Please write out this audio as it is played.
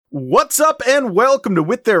What's up and welcome to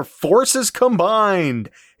With Their Forces Combined,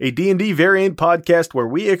 a D&D variant podcast where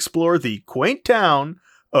we explore the quaint town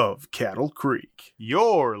of Cattle Creek.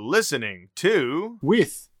 You're listening to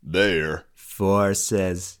With Their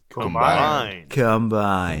Forces Combined.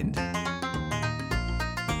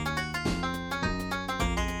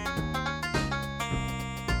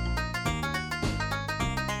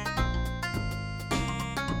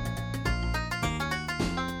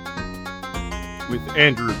 With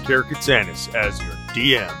Andrew Karakatsanis as your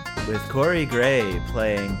DM. With Corey Gray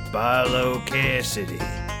playing Barlow Cassidy.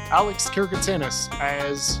 Alex Kirkatanis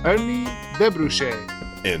as Ernie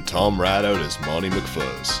Debruchet. and Tom Rideout as Monty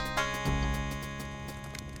McFuzz.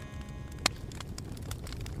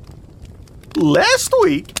 Last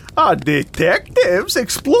week, our detectives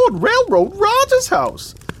explored Railroad Rogers'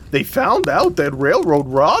 house. They found out that Railroad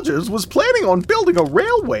Rogers was planning on building a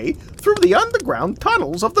railway through the underground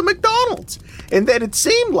tunnels of the McDonald's, and that it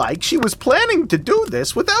seemed like she was planning to do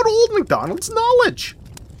this without old McDonald's knowledge.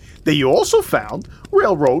 They also found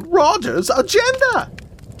Railroad Rogers' agenda.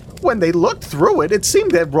 When they looked through it, it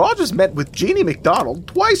seemed that Rogers met with Jeannie McDonald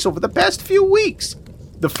twice over the past few weeks.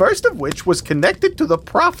 The first of which was connected to the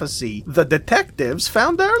prophecy the detectives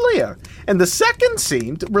found earlier, and the second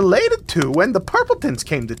seemed related to when the Purpletons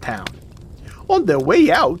came to town. On their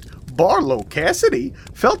way out, Barlow Cassidy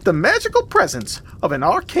felt the magical presence of an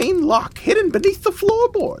arcane lock hidden beneath the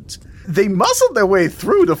floorboards. They muscled their way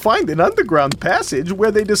through to find an underground passage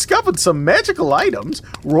where they discovered some magical items,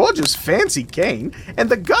 Roger's fancy cane, and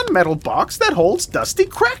the gunmetal box that holds Dusty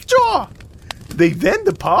Crackjaw. They then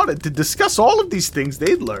departed to discuss all of these things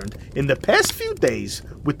they'd learned in the past few days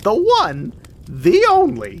with the one, the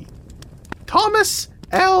only, Thomas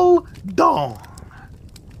L. Dawn.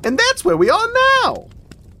 And that's where we are now.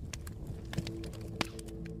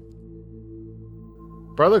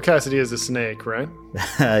 Barlow Cassidy is a snake, right?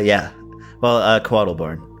 Yeah. Well,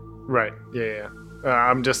 Quaddleborn. Right. Yeah.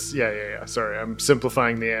 I'm just, sorry. I'm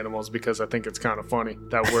simplifying the animals because I think it's kind of funny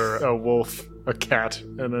that we're a wolf, a cat,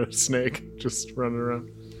 and a snake just running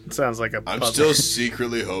around. It sounds like a I'm puzzle. still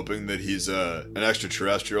secretly hoping that he's an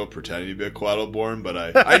extraterrestrial pretending to be a Quaddleborn, but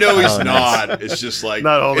I know he's not. It's just like,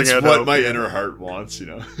 Not holding it's out what hope, my yeah. inner heart wants, you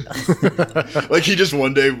know? Like, he just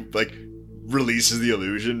one day, like, releases the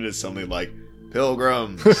illusion, and it's something like,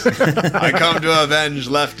 Pilgrims, I come to avenge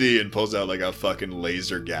Lefty, and pulls out, like, a fucking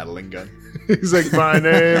laser Gatling gun. He's like, my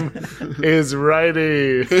name is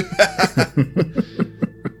Righty.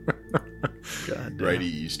 Righty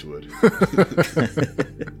Eastwood.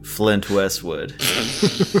 Flint Westwood.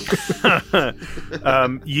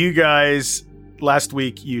 You guys, last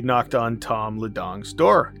week, you knocked on Tom Ledong's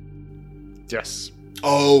door. Yes.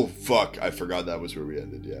 Oh, fuck. I forgot that was where we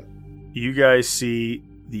ended, yeah. You guys see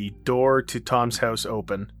the door to Tom's house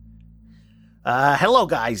open. Hello,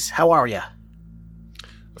 guys. How are ya?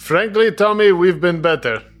 Frankly, Tommy, we've been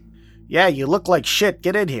better. Yeah, you look like shit.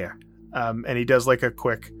 Get in here. And he does like a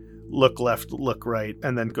quick look left, look right,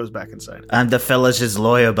 and then goes back inside. I'm the fella's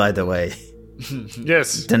lawyer, by the way.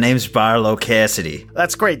 Yes. The name's Barlow Cassidy.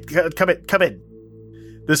 That's great. Come in.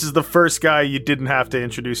 This is the first guy you didn't have to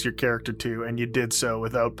introduce your character to, and you did so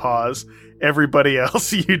without pause. Everybody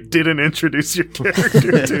else you didn't introduce your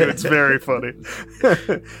character to. It's very funny.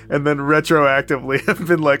 And then retroactively have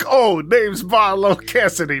been like, oh, name's Barlow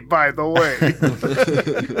Cassidy, by the way.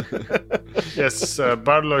 Yes,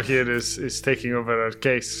 Barlow here is taking over our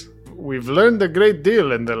case. We've learned a great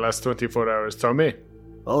deal in the last 24 hours, Tommy.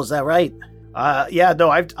 Oh, is that right? Yeah, no,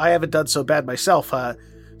 I haven't done so bad myself.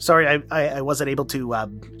 Sorry, I wasn't able to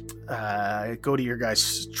go to your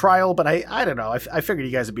guys' trial, but I don't know. I figured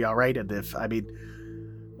you guys would be all right, and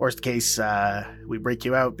worst case, we break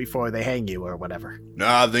you out before they hang you or whatever. No,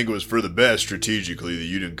 I think it was for the best strategically that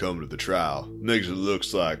you didn't come to the trial. Makes it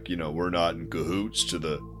looks like, we're not in cahoots to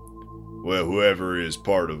whoever is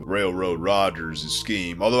part of Railroad Rogers'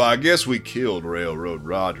 scheme. Although I guess we killed Railroad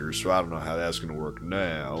Rogers, so I don't know how that's going to work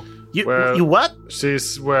now. You what?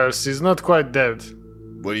 She's not quite dead.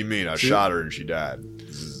 What do you mean? I shot her and she died.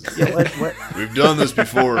 Yeah, what? We've done this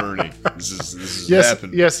before, Ernie. This has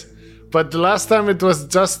happened. Yes. But the last time it was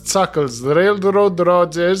just Suckles. The Railroad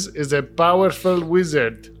Rogers is a powerful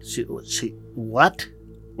wizard. She what?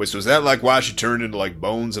 Wait, so is that like why she turned into like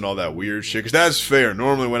bones and all that weird shit? Because that's fair.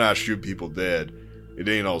 Normally when I shoot people dead, it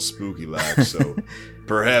ain't all spooky like. So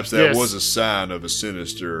perhaps that Yes. was a sign of a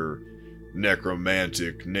sinister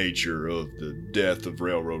necromantic nature of the death of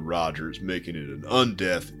Railroad Rogers, making it an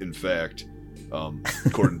undeath, in fact,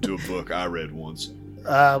 according to a book I read once.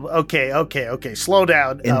 Okay. Slow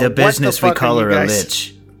down. In the business, we call her a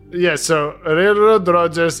lich. Yeah, so Railroad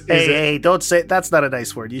Rogers is Hey, don't say that's not a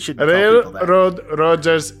nice word. You shouldn't call people that. Railroad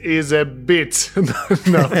Rogers is a bit.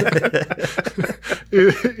 No.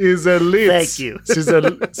 Is a litz. Thank you. She's a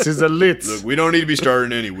litz. Look, we don't need to be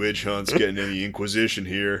starting any witch hunts, getting any inquisition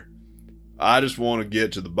here. I just want to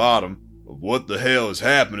get to the bottom of what the hell is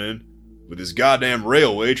happening with this goddamn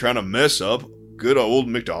railway trying to mess up good old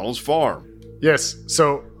McDonald's farm. Yes,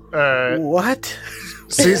 so What?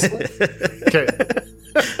 she's okay.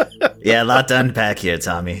 Yeah, a lot to unpack here,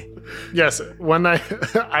 Tommy. Yes, when I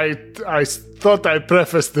thought I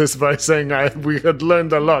prefaced this by saying we had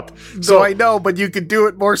learned a lot. So I know, but you could do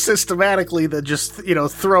it more systematically than just,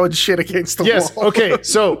 throwing shit against the Yes, wall. okay,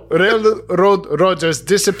 so Railroad Rogers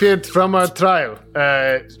disappeared from our trial.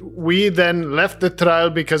 We then left the trial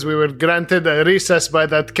because we were granted a recess by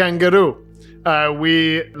that kangaroo.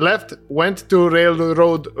 We went to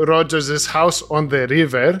Railroad Rogers' house on the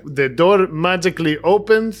river. The door magically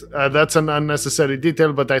opened. That's an unnecessary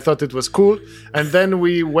detail, but I thought it was cool. And then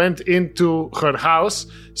we went into her house.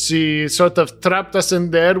 She sort of trapped us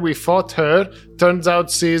in there. We fought her. Turns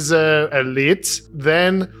out she's elite.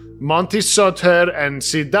 Then Monty shot her and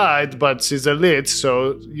she died, but she's elite.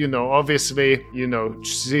 So, obviously,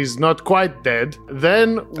 she's not quite dead.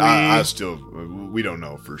 Then we don't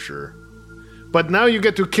know for sure. But now you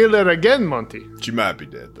get to kill her again, Monty. She might be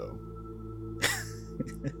dead, though.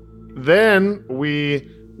 Then we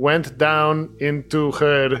went down into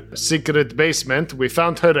her secret basement. We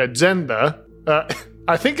found her agenda.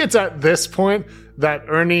 I think it's at this point that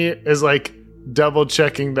Ernie is like double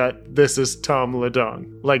checking that this is Tom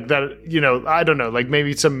LeDong. Like that, I don't know, like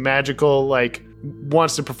maybe some magical,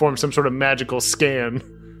 wants to perform some sort of magical scan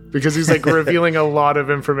because he's like revealing a lot of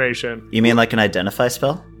information. You mean like an identify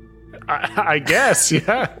spell? I guess,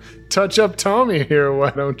 yeah. Touch up Tommy here, why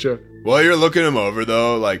don't you? While you're looking him over,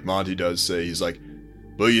 though, like Monty does say, he's like,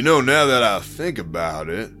 but now that I think about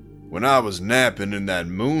it, when I was napping in that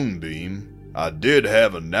moonbeam, I did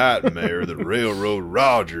have a nightmare that Railroad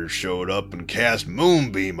Rogers showed up and cast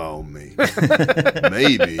Moonbeam on me.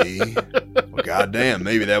 Maybe, well, goddamn,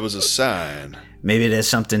 maybe that was a sign. Maybe there's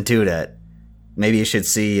something to that. Maybe you should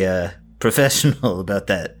see a professional about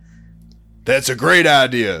that. That's a great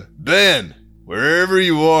idea. Ben, wherever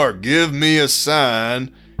you are, give me a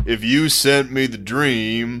sign if you sent me the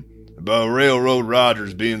dream about Railroad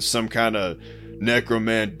Rogers being some kind of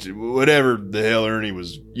necromantic, whatever the hell Ernie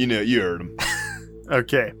was. You heard him.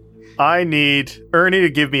 Okay. I need Ernie to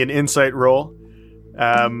give me an insight roll.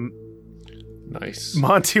 Nice.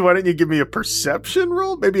 Monty, why don't you give me a perception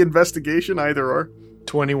roll? Maybe investigation, either or.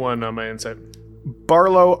 21 on my insight.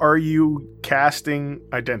 Barlow, are you casting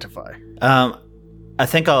Identify? I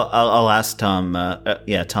think I'll ask Tom. Tom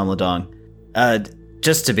LeDong.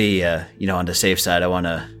 Just to be on the safe side, I want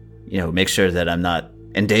to make sure that I'm not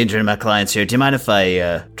endangering my clients here. Do you mind if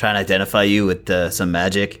I try and identify you with some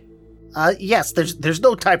magic? Yes, there's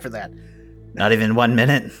no time for that. Not even 1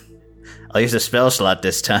 minute. I'll use a spell slot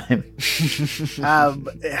this time.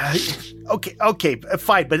 Okay,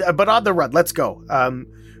 fine, but on the run, let's go.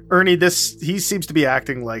 Ernie, he seems to be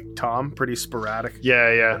acting like Tom, pretty sporadic.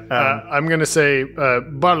 Yeah. I'm gonna say,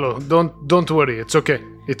 Barlow, don't worry, it's okay.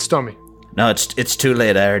 It's Tommy. No, it's too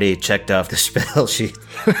late. I already checked off the spell sheet.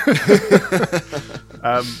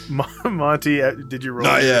 Monty, did you roll?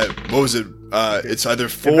 Not yet. What was it? It's either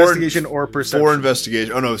 4 investigation or perception. 4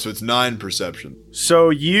 investigation. Oh no, so it's 9 perception. So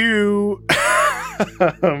you,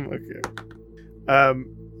 okay.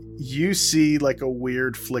 You see like a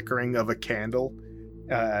weird flickering of a candle,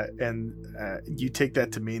 and you take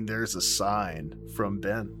that to mean there's a sign from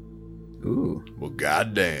Ben. Ooh. Well,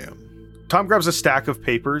 goddamn. Tom grabs a stack of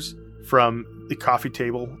papers from the coffee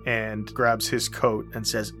table and grabs his coat and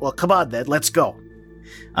says, Well, come on then, let's go.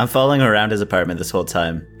 I'm following around his apartment this whole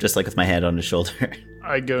time, just like with my hand on his shoulder.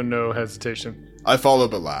 I go no hesitation. I follow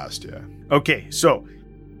up at last, yeah. okay, so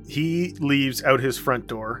he leaves out his front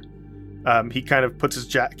door. He kind of puts his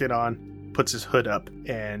jacket on, puts his hood up,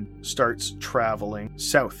 and starts traveling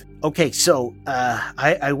south. Okay, so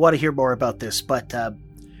I want to hear more about this, but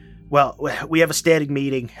we have a standing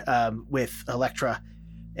meeting with Electra,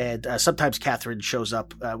 and sometimes Catherine shows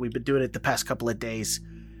up. We've been doing it the past couple of days.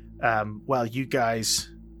 While you guys,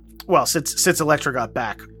 since Electra got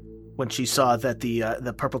back, when she saw that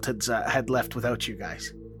the Purpletons had left without you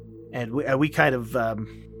guys, and we kind of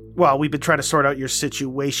we've been trying to sort out your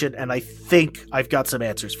situation, and I think I've got some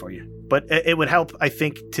answers for you. But it would help, I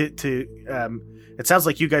think, to it sounds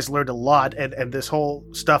like you guys learned a lot, and this whole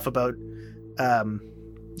stuff about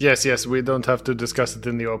Yes, we don't have to discuss it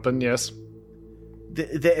in the open. Yes.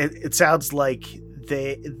 It sounds like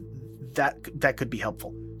that could be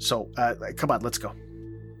helpful. So come on, let's go.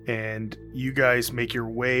 and you guys make your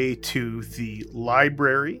way to the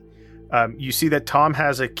library. You see that Tom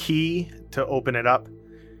has a key to open it up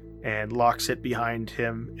and locks it behind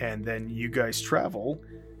him, and then you guys travel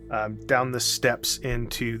down the steps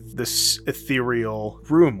into this ethereal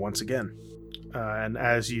room once again. And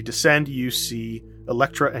as you descend, you see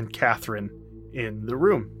Electra and Catherine in the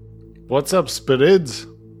room. What's up, spirits?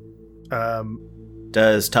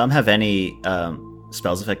 Does Tom have any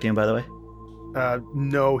spells affecting him, by the way?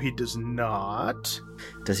 No, he does not.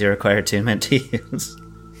 Does he require attunement to use?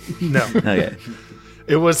 No. Okay.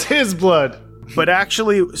 It was his blood. But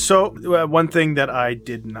actually, so one thing that I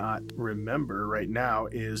did not remember right now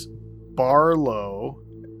is Barlow,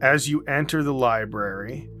 as you enter the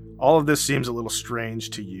library, all of this seems a little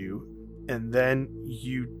strange to you. And then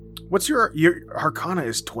what's your Arcana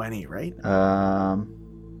is 20, right?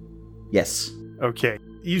 Yes. Okay.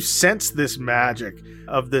 You sense this magic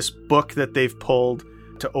of this book that they've pulled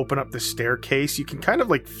to open up the staircase. You can kind of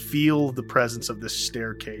like feel the presence of this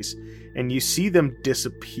staircase, and you see them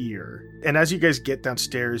disappear. And as you guys get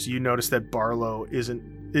downstairs, you notice that Barlow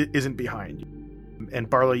isn't behind you. And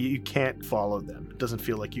Barlow, you can't follow them. It doesn't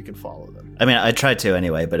feel like you can follow them. I mean, I tried to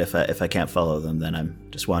anyway, but if I can't follow them, then I'm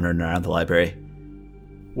just wandering around the library.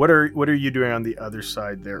 What are you doing on the other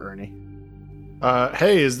side there, Ernie?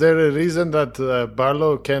 Hey, is there a reason that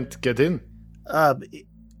Barlow can't get in?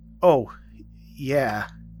 Oh, yeah.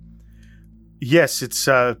 Yes, it's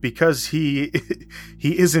because he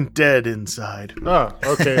isn't dead inside. Oh,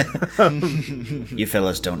 okay. You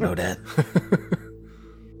fellas don't know that.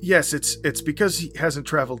 Yes, it's because he hasn't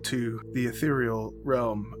traveled to the ethereal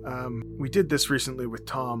realm. We did this recently with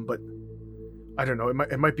Tom, but I don't know.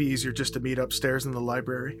 It might be easier just to meet upstairs in the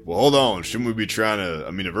library. Well, hold on. Shouldn't we be trying to...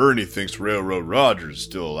 I mean, if Ernie thinks Railroad Rogers is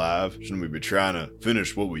still alive, shouldn't we be trying to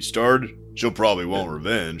finish what we started? She'll probably want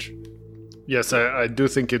revenge. Yes, I do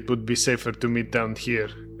think it would be safer to meet down here.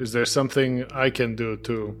 Is there something I can do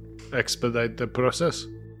to expedite the process?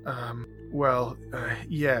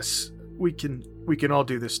 Yes. We can all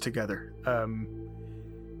do this together.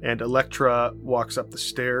 And Electra walks up the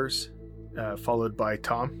stairs, followed by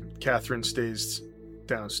Tom. Catherine stays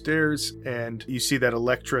downstairs, and you see that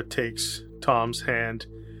Electra takes Tom's hand,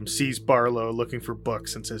 sees Barlow looking for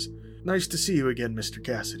books, and says, "Nice to see you again, Mr.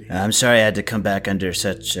 Cassidy." I'm sorry I had to come back under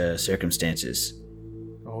such circumstances.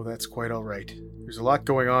 Oh, that's quite all right. There's a lot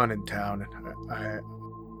going on in town, and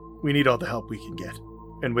we need all the help we can get.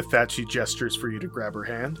 And with that, she gestures for you to grab her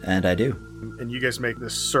hand. And I do. And you guys make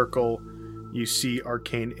this circle. You see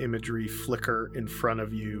arcane imagery flicker in front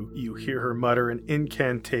of you. You hear her mutter an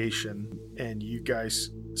incantation, and you guys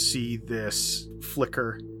see this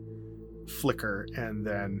flicker, and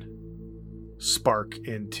then spark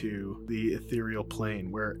into the ethereal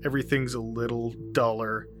plane where everything's a little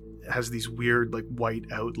duller, has these weird like white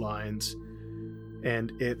outlines,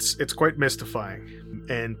 and it's quite mystifying.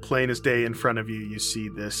 And plain as day in front of you, you see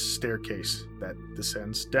this staircase that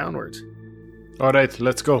descends downwards. All right,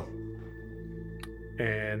 let's go.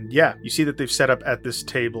 And yeah, you see that they've set up at this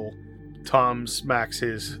table. Tom smacks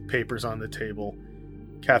his papers on the table.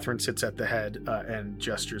 Catherine sits at the head and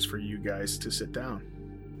gestures for you guys to sit down.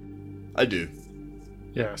 I do.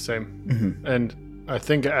 Yeah, same. Mm-hmm. And I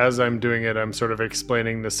think as I'm doing it, I'm sort of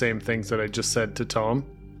explaining the same things that I just said to Tom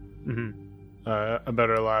about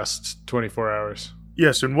our last 24 hours.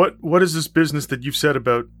 Yes, and what is this business that you've said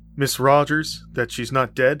about Miss Rogers, that she's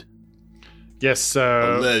not dead? Yes,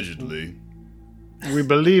 Allegedly. we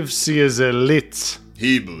believe she is a lit.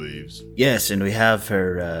 He believes. Yes, and we have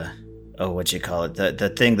her, what you call it?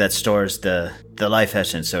 The thing that stores the life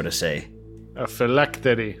essence, so to say. A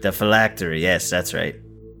phylactery. The phylactery, yes, that's right.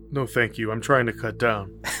 No, thank you. I'm trying to cut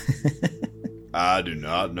down. I do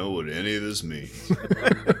not know what any of this means.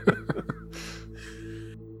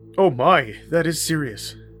 Oh my, that is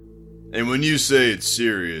serious. And when you say it's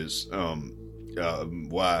serious,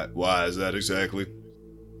 why is that exactly?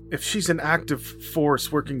 If she's an active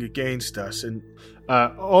force working against us, and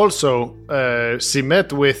Also, she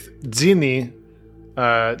met with Ginny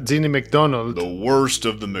McDonald The worst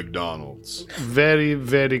of the McDonald's. very,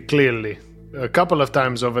 very clearly. A couple of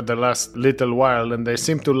times over the last little while, and they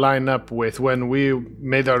seem to line up with when we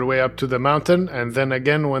made our way up to the mountain, and then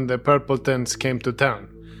again when the Purpletons came to town.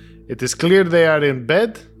 It is clear they are in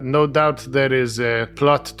bed. No doubt there is a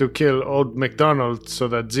plot to kill old McDonald so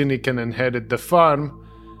that Ginny can inherit the farm,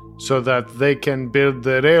 so that they can build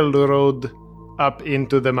the railroad up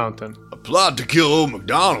into the mountain. A plot to kill old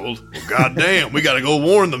McDonald? Well, goddamn, we gotta go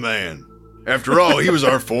warn the man. After all, he was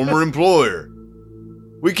our former employer.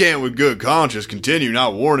 We can't with good conscience continue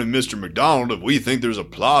not warning Mr. McDonald if we think there's a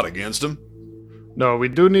plot against him. No, we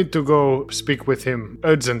do need to go speak with him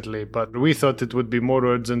urgently, but we thought it would be more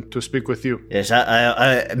urgent to speak with you. Yes,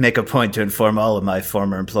 I make a point to inform all of my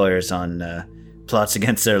former employers on plots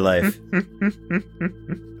against their life.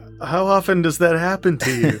 How often does that happen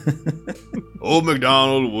to you? Old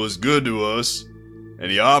McDonald was good to us,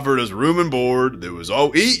 and he offered us room and board. There was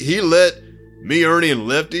he let me, Ernie, and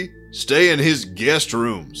Lefty stay in his guest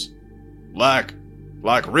rooms, like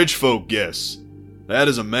rich folk guests. That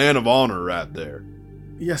is a man of honor right there.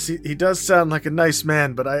 Yes, he does sound like a nice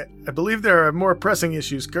man, but I believe there are more pressing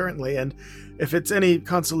issues currently, and if it's any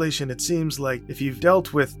consolation, it seems like if you've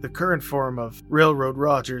dealt with the current form of Railroad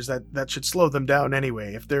Rogers, that should slow them down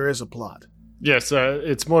anyway, if there is a plot. Yes,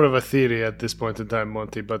 it's more of a theory at this point in time,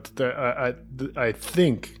 Monty, but I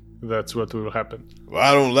think that's what will happen. Well,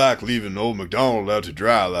 I don't like leaving old McDonald out to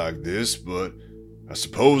dry like this, but I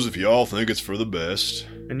suppose if you all think it's for the best.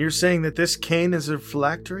 And you're saying that this cane is a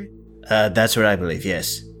phylactery? That's what I believe,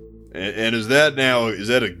 yes. And is that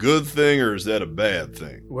a good thing or is that a bad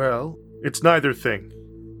thing? Well, it's neither thing.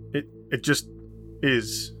 It just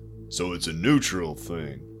is. So it's a neutral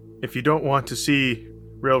thing. If you don't want to see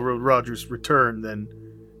Railroad Rogers return, then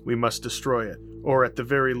we must destroy it. Or at the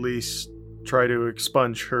very least, try to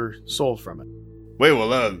expunge her soul from it. Wait, well,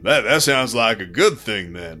 that sounds like a good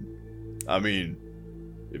thing then. I mean,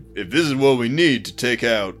 if this is what we need to take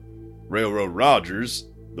out Railroad Rogers,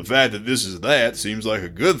 the fact that this is that seems like a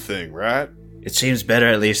good thing, right? It seems better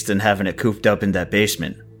at least than having it cooped up in that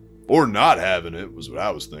basement. Or not having it, was what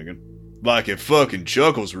I was thinking. Like if fucking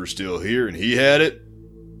Chuckles were still here and he had it,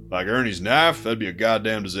 like Ernie's knife, that'd be a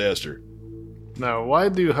goddamn disaster. Now, why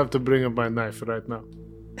do you have to bring up my knife right now?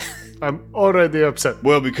 I'm already upset.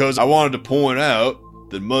 Well, because I wanted to point out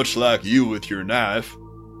that much like you with your knife,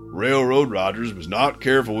 Railroad Rogers was not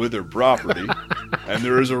careful with their property, and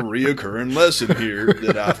there is a reoccurring lesson here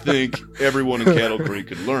that I think everyone in Cattle Creek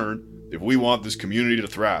could learn if we want this community to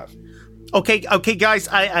thrive. Okay, guys,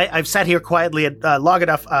 I've sat here quietly long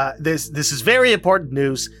enough. This is very important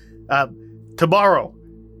news. Tomorrow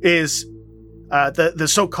is the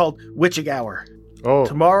so-called witching hour. Oh,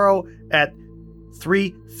 Tomorrow at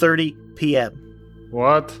 3:30 p.m.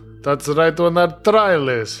 what? That's right when our trial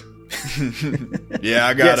is. Yeah,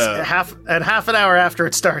 I got Yes, half an hour after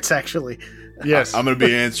it starts, actually. Yes. I'm going to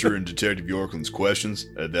be answering Detective Yorkland's questions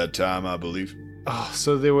at that time, I believe. Oh,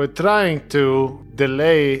 so they were trying to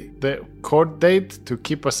delay the court date to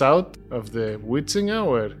keep us out of the witching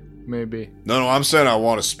hour, maybe. No, I'm saying I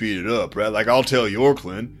want to speed it up, right? Like, I'll tell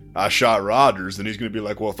Yorkland I shot Rogers, then he's going to be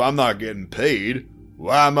like, well, if I'm not getting paid,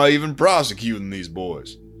 why am I even prosecuting these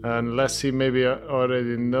boys? Unless he maybe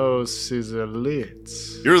already knows Caesar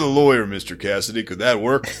Litz. You're the lawyer, Mr. Cassidy. Could that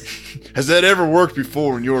work? Has that ever worked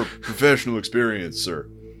before in your professional experience, sir?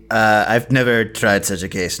 I've never tried such a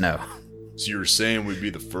case, no. So you're saying we'd be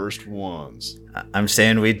the first ones? I'm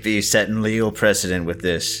saying we'd be setting legal precedent with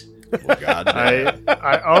this. Well, goddamn.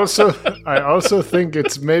 I also think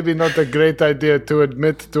it's maybe not a great idea to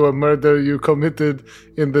admit to a murder you committed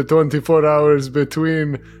in the 24 hours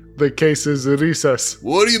between the case's recess.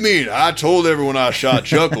 What do you mean? I told everyone I shot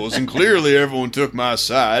Chuckles, and clearly everyone took my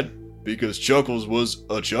side, because Chuckles was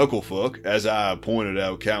a chuckle fuck, as I pointed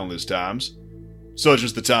out countless times. Such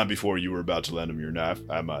as the time before you were about to lend him your knife,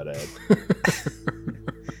 I might add.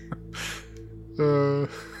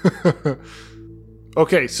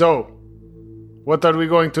 Okay, so what are we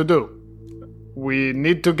going to do? We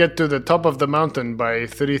need to get to the top of the mountain by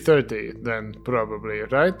 3:30, then probably,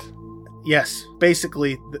 right? Yes,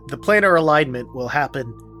 basically, the planar alignment will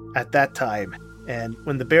happen at that time, and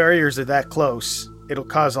when the barriers are that close, it'll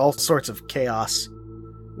cause all sorts of chaos,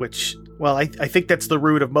 which, well, I think that's the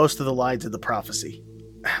root of most of the lines of the prophecy.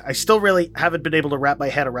 I still really haven't been able to wrap my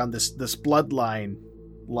head around this bloodline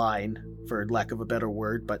line, for lack of a better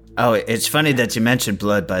word, but... Oh, it's funny that you mentioned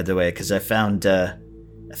blood, by the way, because I found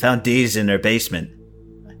these in their basement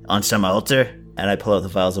on some altar, and I pull out the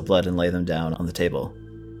vials of blood and lay them down on the table.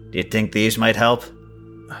 Do you think these might help?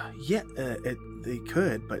 They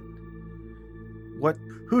could, but what?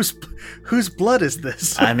 Whose blood is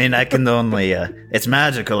this? I mean, I can only it's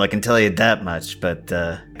magical, I can tell you that much, but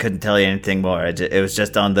couldn't tell you anything more. It was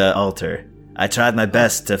just on the altar. I tried my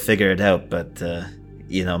best to figure it out, but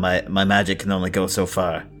my magic can only go so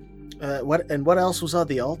far. What else was on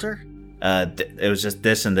the altar? It was just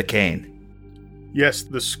this and the cane. Yes,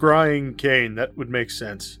 the scrying cane, that would make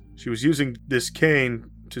sense. She was using this cane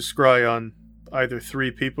to scry on either three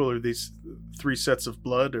people or these three sets of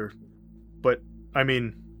blood, but, I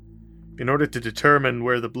mean, in order to determine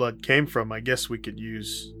where the blood came from, I guess we could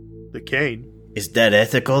use the cane. Is that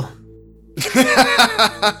ethical?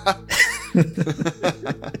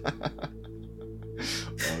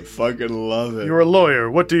 fucking love it. You're a lawyer.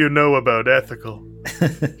 What do you know about ethical?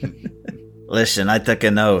 Listen, I took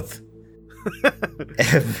an oath.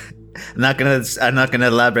 I'm not gonna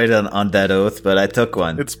elaborate on that oath, but I took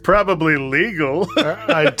one. It's probably legal.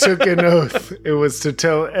 I took an oath. It was to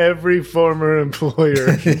tell every former employer.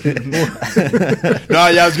 No,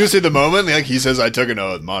 yeah, I was gonna say the moment like he says I took an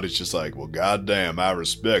oath, Monty's just like, well, goddamn, I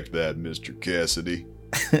respect that, Mr. Cassidy.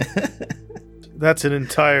 That's an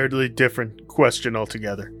entirely different question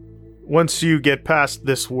altogether. Once you get past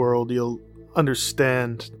this world, you'll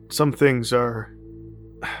understand some things are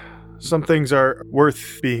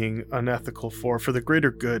worth being unethical for the greater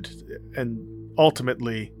good, and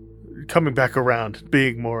ultimately coming back around,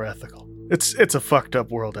 being more ethical. It's a fucked up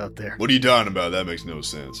world out there. What are you talking about? That makes no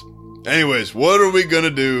sense. Anyways, what are we gonna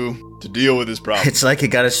do to deal with this problem? It's like you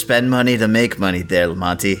gotta spend money to make money there,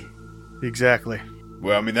 Monty. Exactly.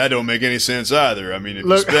 Well, I mean, that don't make any sense either. I mean, if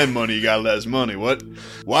you spend money, you got less money. What?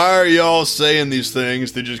 Why are y'all saying these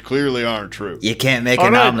things that just clearly aren't true? You can't make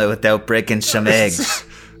an omelet without breaking some eggs.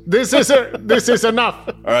 This is enough.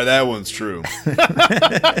 All right, that one's true.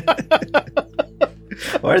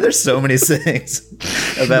 Why are there so many things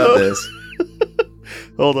about this?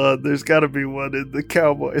 Hold on, there's gotta be one in the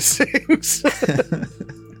cowboy sayings.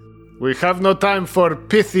 We have no time for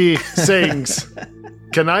pithy sayings.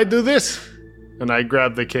 Can I do this? And I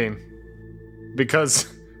grab the cane. Because,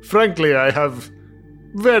 frankly, I have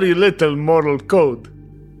very little moral code.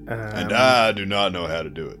 And I do not know how to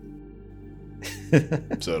do it.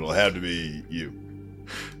 So it'll have to be you.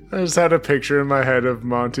 I just had a picture in my head of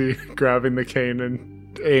Monty grabbing the cane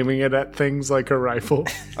and aiming it at things like a rifle.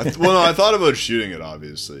 I thought about shooting it,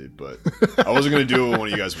 obviously, but I wasn't going to do it when one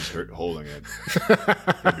of you guys was holding it.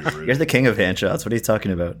 You're the king of hand shots. What are you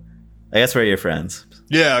talking about? I guess we're your friends.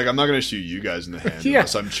 Yeah, like, I'm not going to shoot you guys in the hand Yeah,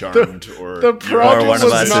 unless I'm charmed or problem Or one of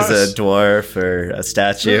was us not- is a dwarf or a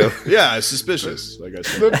statue. Yeah, it's suspicious, like I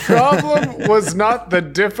said. The problem was not the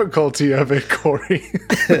difficulty of it, Corey.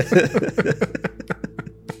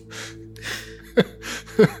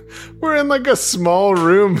 We're in like a small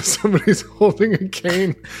room. Somebody's holding a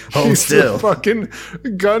cane. Hold He's still. the fucking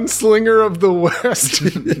gunslinger of the West.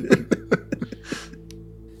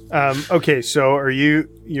 Okay, so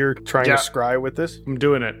you're trying to scry with this? I'm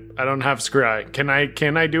doing it. I don't have scry. Can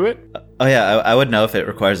I do it? Oh yeah, I would know if it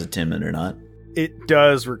requires attunement or not. It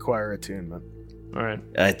does require attunement. All right.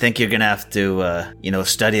 I think you're gonna have to,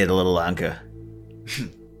 study it a little longer.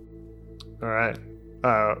 All right.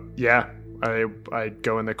 Yeah. I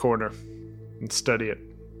go in the corner and study it.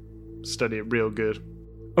 Study it real good.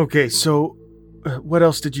 Okay, so what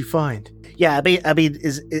else did you find? Yeah, I mean,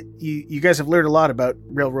 you guys have learned a lot about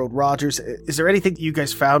Railroad Rogers. Is there anything you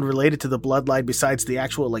guys found related to the bloodline besides the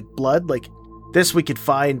actual blood? Like this, we could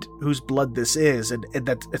find whose blood this is, and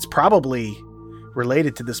that it's probably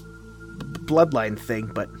related to this bloodline thing.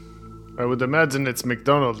 But I would imagine it's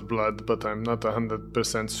McDonald's blood, but I'm not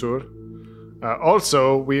 100% sure.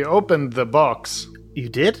 Also, we opened the box. You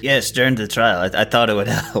did? Yes, during the trial. I thought it would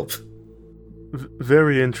help.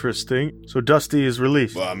 Very interesting. So Dusty is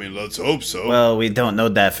released. Well, I mean, let's hope so. Well, we don't know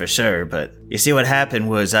that for sure, but you see what happened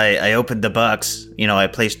was I opened the box, I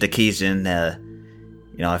placed the keys in,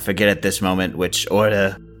 I forget at this moment which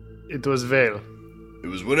order. It was Vale. It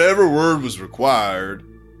was whatever word was required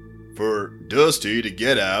for Dusty to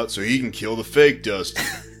get out so he can kill the fake Dusty.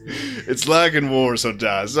 It's like in war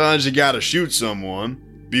sometimes. Sometimes you gotta shoot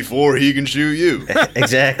someone before he can shoot you.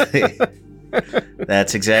 Exactly.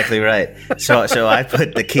 That's exactly right. So I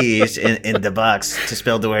put the keys in the box to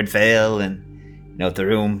spell the word Vale, and the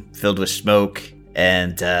room filled with smoke,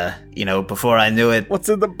 and before I knew it, What's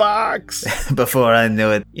in the box? before I knew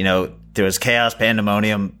it, there was chaos,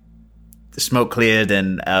 pandemonium. The smoke cleared,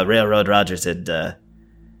 and Railroad Rogers had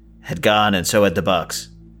gone, and so had the box.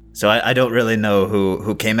 So I don't really know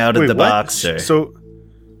who came out of the box. Or, So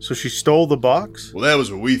she stole the box? Well, that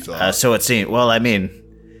was what we thought. so it seemed. Well, I mean,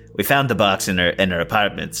 we found the box in her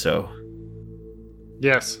apartment. So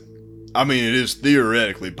Yes. I mean, it is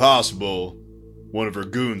theoretically possible one of her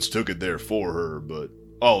goons took it there for her, but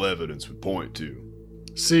all evidence would point to.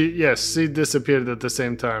 C disappeared at the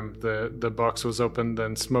same time. The box was opened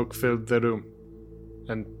and smoke filled the room.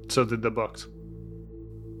 And so did the box.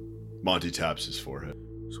 Monty taps his forehead.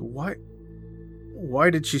 So why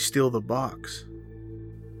did she steal the box?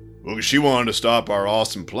 Well, 'cause she wanted to stop our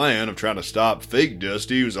awesome plan of trying to stop fake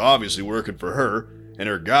Dusty, who's obviously working for her, and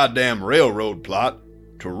her goddamn railroad plot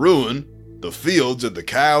to ruin the fields that the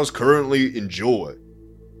cows currently enjoy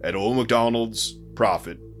at Old McDonald's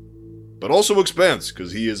profit, but also expense,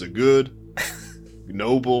 because he is a good,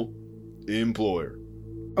 noble employer.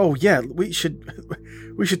 Oh yeah, we should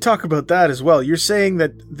talk about that as well. You're saying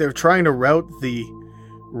that they're trying to route the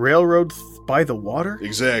railroad by the water?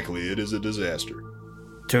 Exactly, it is a disaster.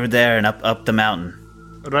 Through there and up the mountain.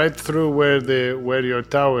 Right through where your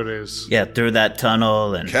tower is. Yeah, through that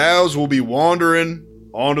tunnel and... Cows will be wandering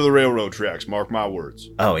onto the railroad tracks, mark my words.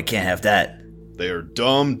 Oh, we can't have that. They are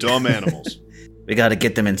dumb animals. We gotta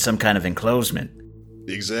get them in some kind of enclosement.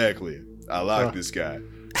 Exactly. I like this guy.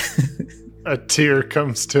 A tear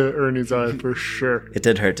comes to Ernie's eye for sure. It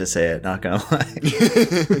did hurt to say it, not gonna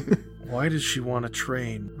lie. Why does she want a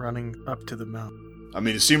train running up to the mountain? I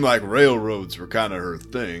mean, it seemed like railroads were kind of her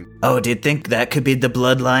thing. Oh, do you think that could be the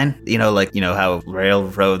bloodline? How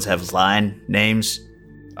railroads have line names?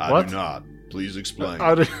 I do not. Please explain.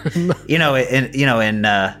 I don't know.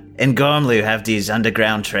 In Gormley we have these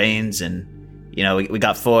underground trains, and we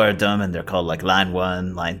got 4 of them, and they're called like Line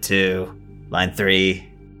 1, Line 2, Line 3.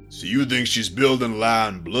 So you think she's building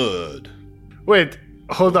line blood? Wait,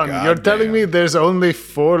 hold on. You're telling me there's only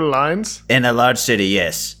 4 lines? In a large city,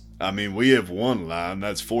 yes. I mean, we have 1 line.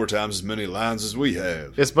 That's 4 times as many lines as we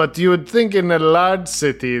have. Yes, but you would think in a large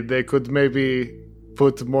city they could maybe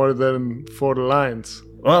put more than 4 lines.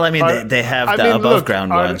 Well, I mean, they have the above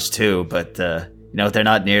ground ones too, but they're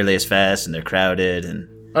not nearly as fast, and they're crowded. And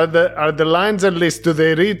are the lines at least? Do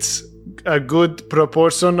they reach a good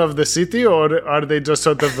proportion of the city, or are they just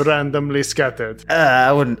sort of randomly scattered?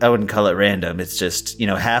 I wouldn't call it random. It's just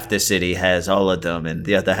half the city has all of them, and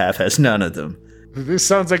the other half has none of them. This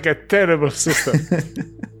sounds like a terrible system.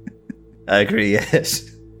 I agree. Yes.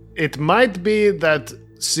 It might be that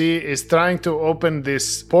she is trying to open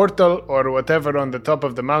this portal or whatever on the top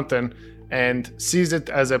of the mountain and sees it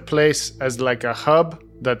as a place, as like a hub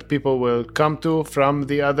that people will come to from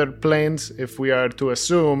the other planes, if we are to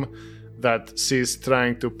assume that she's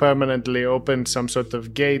trying to permanently open some sort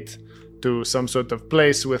of gate to some sort of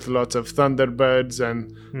place with lots of thunderbirds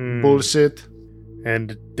and bullshit.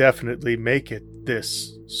 And definitely make it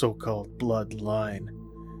this so-called bloodline.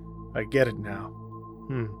 I get it now.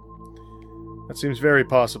 That seems very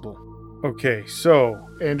possible. Okay, so...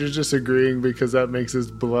 Andrew's just agreeing because that makes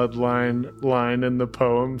his bloodline line in the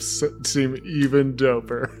poem seem even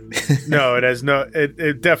doper. No, it has no...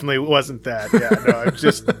 It definitely wasn't that. Yeah, no, I'm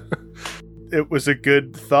just... It was a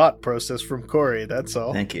good thought process from Corey, that's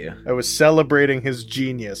all. Thank you. I was celebrating his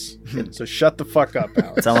genius. So shut the fuck up,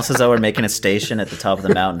 Alex. It's almost as though we're making a station at the top of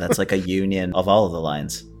the mountain that's like a union of all of the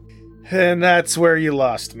lines. And that's where you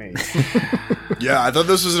lost me. Yeah, I thought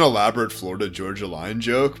this was an elaborate Florida Georgia line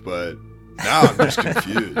joke, but now I'm just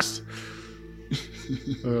confused.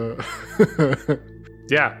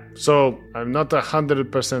 Yeah, so I'm not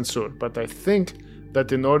 100% sure, but I think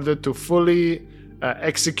that in order to fully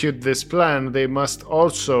execute this plan, they must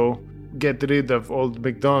also get rid of Old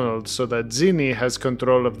McDonald so that Zinni has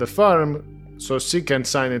control of the farm so she can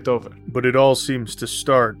sign it over. But it all seems to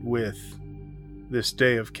start with this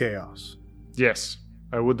day of chaos. Yes,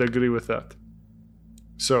 I would agree with that.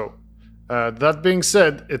 So, that being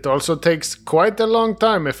said, it also takes quite a long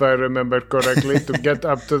time, if I remember correctly, to get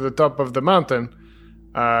up to the top of the mountain.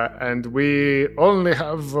 And we only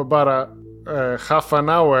have about a half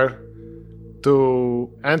an hour to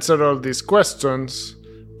answer all these questions,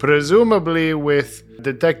 presumably with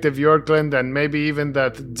Detective Yorkland and maybe even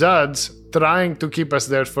that judge trying to keep us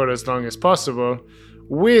there for as long as possible,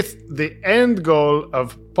 with the end goal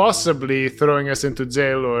of possibly throwing us into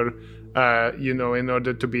jail or, in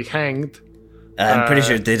order to be hanged. I'm pretty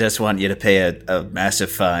sure they just want you to pay a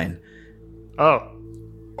massive fine. Oh.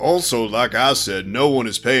 Also, like I said, no one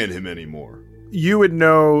is paying him anymore. You would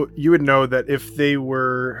know that if they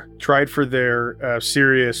were tried for their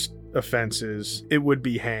serious offenses, it would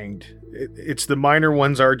be hanged. It's the minor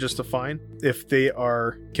ones are just a fine. If they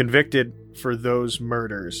are convicted for those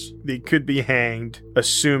murders, they could be hanged,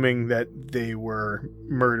 assuming that they were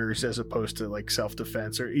murders as opposed to like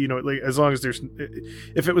self-defense, or as long as there's,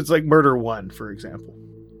 if it was like murder 1, for example.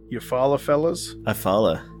 You follow, fellas? I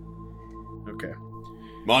follow. Okay.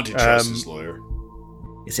 Monty trusts his lawyer.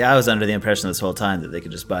 You see, I was under the impression this whole time that they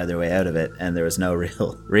could just buy their way out of it, and there was no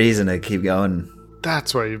real reason to keep going.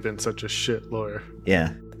 That's why you've been such a shit lawyer.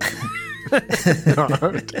 Yeah. No,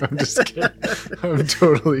 I'm just kidding. I'm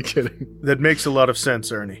totally kidding. That makes a lot of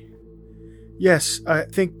sense, Ernie. Yes, I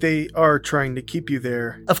think they are trying to keep you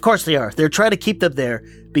there. Of course they are. They're trying to keep them there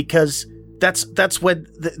because that's when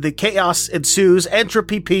the chaos ensues,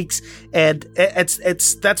 entropy peaks, and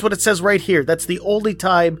that's what it says right here. That's the only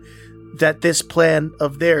time that this plan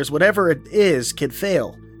of theirs, whatever it is, can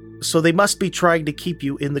fail. So they must be trying to keep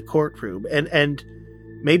you in the courtroom, and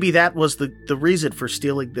maybe that was the reason for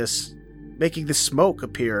stealing this, making this smoke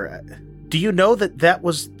appear. Do you know that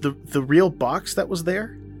was the real box that was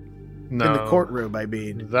there? No. In the courtroom, I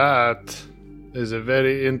mean. That is a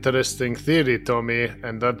very interesting theory, Tommy,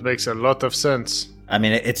 and that makes a lot of sense. I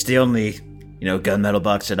mean, it's the only, gunmetal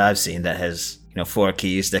box that I've seen that has, 4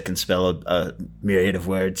 keys that can spell a myriad of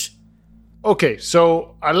words. Okay,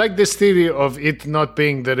 so I like this theory of it not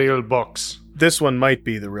being the real box. This one might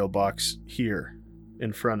be the real box here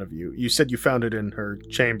in front of you. You said you found it in her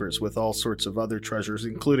chambers with all sorts of other treasures,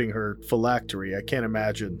 including her phylactery. I can't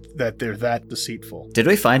imagine that they're that deceitful. Did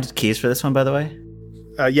we find keys for this one, by the way?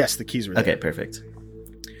 Yes, the keys were there. Okay, perfect.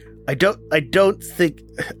 I don't think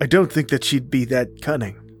that she'd be that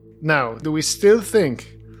cunning. Now, do we still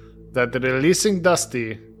think that releasing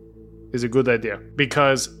Dusty is a good idea?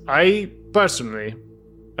 Because I personally,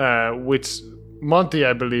 which Monty,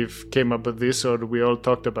 I believe, came up with this, or we all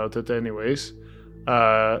talked about it anyways,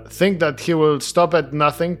 think that he will stop at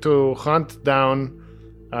nothing to hunt down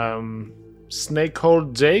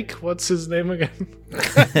Snakehole Jake. What's his name again?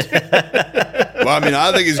 Well, I mean,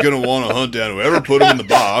 I think he's going to want to hunt down whoever put him in the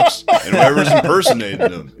box and whoever's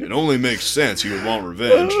impersonating him. It only makes sense he would want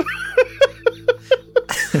revenge.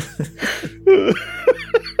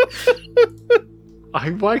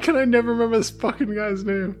 Why can I never remember this fucking guy's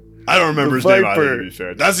name? I don't remember his name either, to be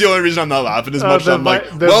fair. That's the only reason I'm not laughing as much. I'm like,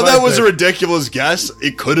 Viper. that was a ridiculous guess.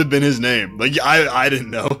 It could have been his name. Like, I didn't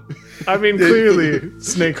know. I mean, clearly,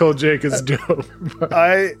 Snakehole Jake is dope.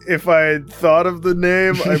 If I had thought of the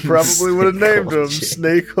name, I probably would have named him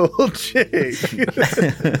Snakehole Jake.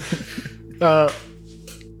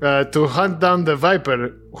 To hunt down the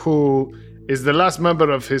Viper, who is the last member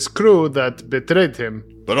of his crew that betrayed him.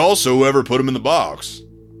 But also whoever put him in the box.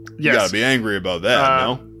 You Yes. gotta be angry about that,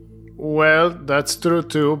 no? Well, that's true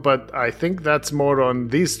too, but I think that's more on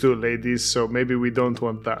these two ladies, so maybe we don't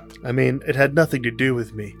want that. I mean, it had nothing to do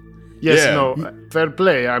with me. Yes, Yeah. no, fair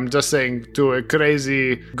play. I'm just saying, to a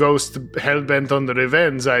crazy ghost hellbent on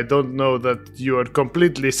revenge, I don't know that you are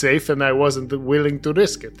completely safe, and I wasn't willing to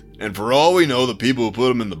risk it. And for all we know, the people who put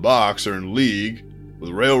him in the box are in league with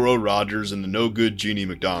Railroad Rogers and the no-good Jeannie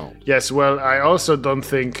McDonald. Yes, well, I also don't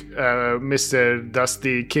think Mr.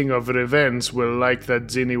 Dusty, King of Revenge, will like that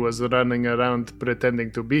Ginny was running around pretending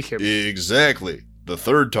to be him. Exactly. The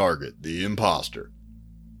third target, the imposter.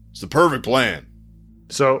 It's the perfect plan.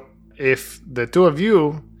 So, if the two of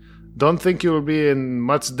you don't think you will be in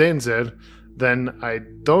much danger, then I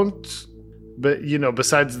don't... But,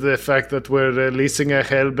 besides the fact that we're releasing a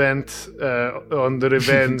hellbent on the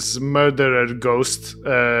revenge murderer ghost,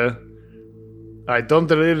 I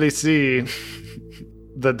don't really see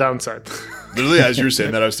the downside. Literally, as you were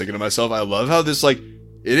saying that, I was thinking to myself, I love how this,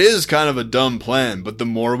 it is kind of a dumb plan, but the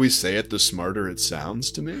more we say it, the smarter it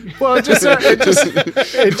sounds to me. Well, it just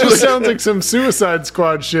sounds like some Suicide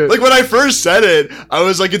Squad shit. Like, when I first said it, I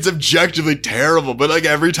was like, it's objectively terrible, but,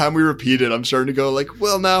 every time we repeat it, I'm starting to go,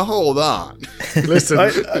 well, now, hold on. Listen,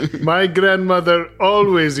 my grandmother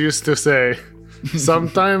always used to say,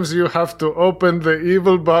 sometimes you have to open the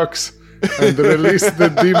evil box and release the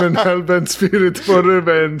demon hellbent spirit for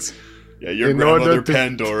revenge. Yeah, your In grandmother, order to-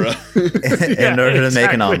 Pandora. In order to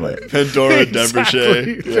make an omelet. Pandora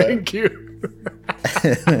Exactly. Debrochet. Yeah. Thank you.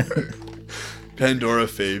 Pandora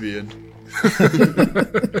Fabian.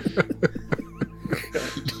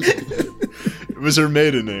 It was her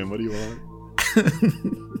maiden name. What do you want?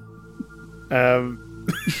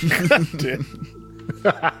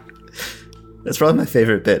 That's probably my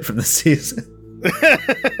favorite bit from the season.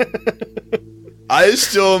 I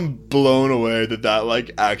still am blown away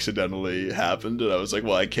that accidentally happened, and I was like,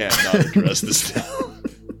 well, I can't not address this now.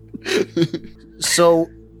 So,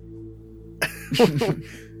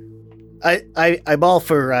 I'm all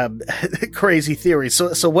for crazy theories.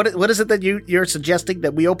 So what is it that you're suggesting,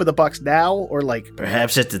 that we open the box now, or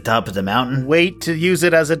Perhaps at the top of the mountain? wait to use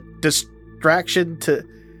it as a distraction to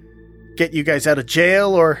get you guys out of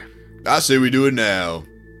jail, or? I say we do it now.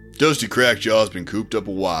 Dusty Crackjaw's been cooped up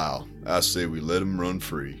a while. I say we let him run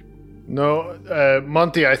free. No,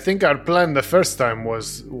 Monty, I think our plan the first time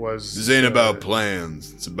was This ain't about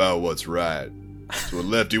plans. It's about what's right. It's what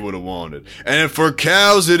Lefty would have wanted. And for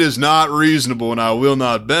cows, it is not reasonable, and I will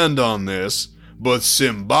not bend on this, but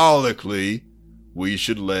symbolically, we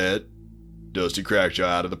should let Dusty Crackjaw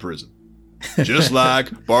out of the prison. Just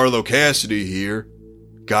like Barlow Cassidy here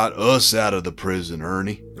got us out of the prison,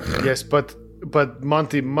 Ernie. Yes, but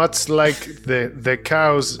Monty, much like the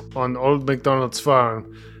cows on Old MacDonald's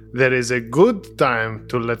farm, there is a good time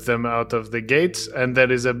to let them out of the gates, and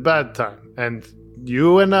there is a bad time. And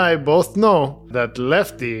you and I both know that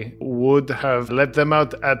Lefty would have let them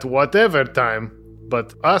out at whatever time,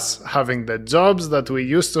 but us having the jobs that we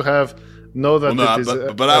used to have know that Well, no, it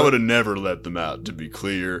is. but I would have never let them out. To be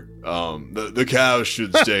clear, the cows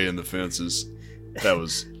should stay in the fences. That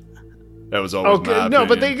was always my opinion.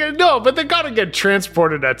 but they gotta get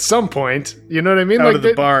transported at some point. You know what I mean? Out of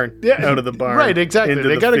the barn. Yeah, out of the barn. Right, exactly. Into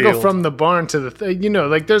They the gotta go field. from the barn to the thing. You know,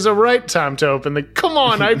 like there's a right time to open. Like, come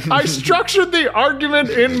on, I structured the argument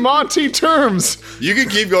in Monty terms. You can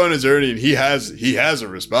keep going as Ernie, and he has a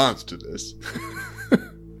response to this.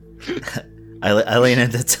 I lean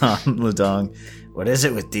into Tom Ludong. What is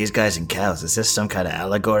it with these guys and cows? Is this some kind of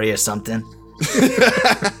allegory or something?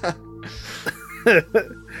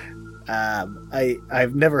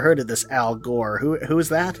 I've never heard of this Al Gore. Who is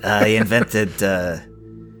that? He invented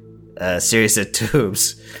a series of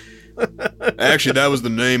tubes. Actually, that was the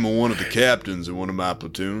name of one of the captains in one of my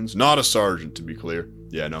platoons. Not a sergeant, to be clear.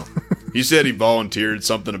 Yeah, no. He said he volunteered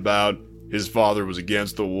something about his father was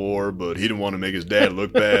against the war, but he didn't want to make his dad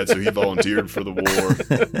look bad, so he volunteered for the war.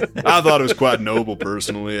 I thought it was quite noble,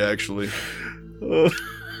 personally, actually.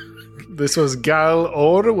 This was Gal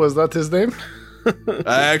Orr, was that his name?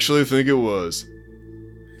 I actually think it was.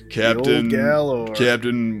 old Gal Orr.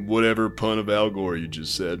 Captain whatever pun of Al Gore you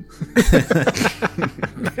just said.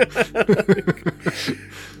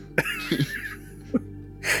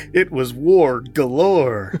 It was war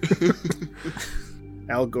galore.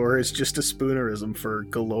 Al Gore is just a spoonerism for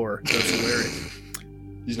galore. That's hilarious.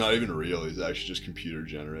 He's not even real, he's actually just computer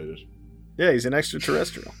generated. Yeah, he's an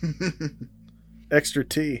extraterrestrial. Extra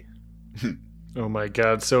T. Oh my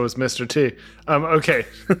god, so is Mr. T. Okay.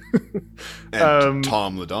 And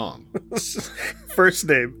Tom Ladong. First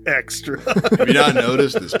name, Extra. Have you not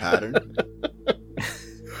noticed this pattern?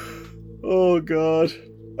 Oh, God.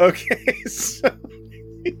 Okay, so...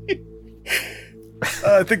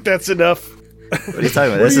 I think that's enough. What are you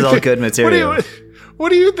talking about? This is all good material. What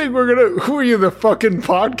do you think we're gonna? Who are you, the fucking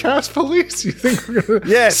podcast police? You think we're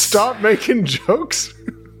gonna stop making jokes?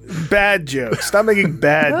 Bad jokes. Stop making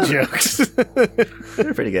bad jokes.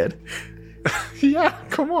 They're pretty good. Yeah,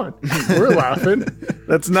 come on. We're laughing.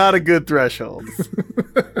 That's not a good threshold.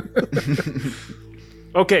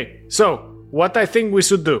 Okay, so what I think we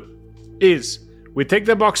should do is we take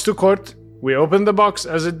the box to court, we open the box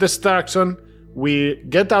as a distraction, we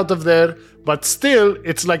get out of there, but still,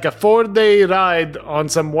 it's like a 4-day ride on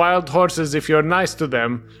some wild horses if you're nice to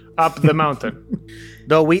them up the mountain.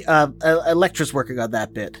 No, Electra's working on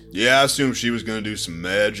that bit. Yeah, I assumed she was going to do some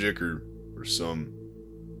magic or some...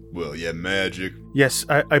 Well, yeah, magic. Yes,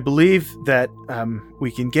 I believe that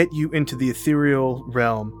we can get you into the ethereal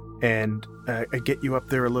realm and get you up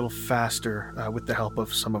there a little faster with the help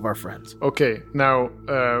of some of our friends. Okay, now,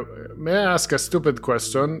 may I ask a stupid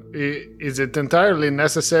question? Is it entirely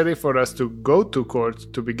necessary for us to go to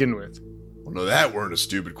court to begin with? Well, no, that weren't a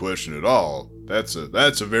stupid question at all. That's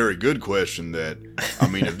a very good question that, I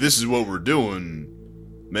mean, if this is what we're doing,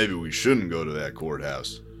 maybe we shouldn't go to that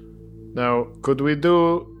courthouse. Now, could we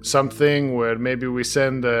do something where maybe we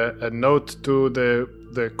send a note to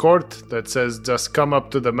the court that says just come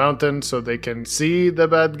up to the mountain so they can see the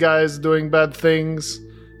bad guys doing bad things,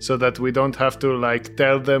 so that we don't have to like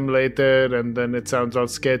tell them later and then it sounds all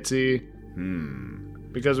sketchy?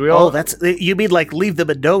 Because we all... Oh, that's... You mean like leave them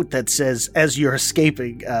a note that says, as you're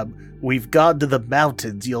escaping, we've gone to the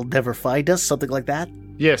mountains, you'll never find us? Something like that?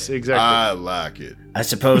 Yes, exactly. I like it. I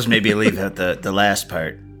suppose maybe leave out the last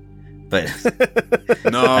part. But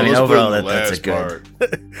No, I mean, let's overall, put in the that's a last good-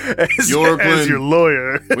 part. As Yorkland. your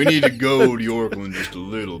lawyer. We need to go to Yorkland just a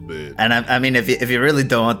little bit. and I mean, if you really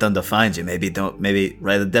don't want them to find you, maybe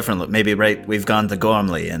write a different look. Maybe write we've gone to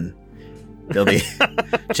Gormley and they'll be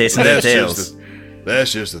chasing their tails.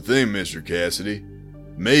 That's just the thing, Mr. Cassidy.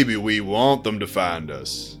 Maybe we want them to find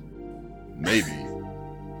us. Maybe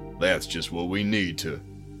that's just what we need to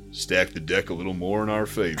stack the deck a little more in our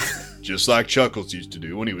favor. Just like Chuckles used to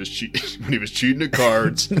do when he was cheating at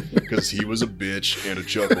cards, because he was a bitch and a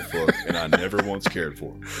chuckle fuck, and I never once cared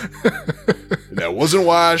for him. And that wasn't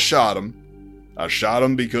why I shot him. I shot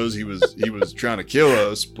him because he was trying to kill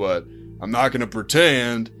us, but I'm not going to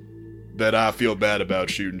pretend that I feel bad about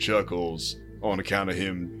shooting Chuckles on account of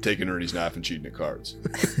him taking Ernie's knife and cheating at cards.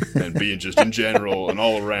 And being just in general an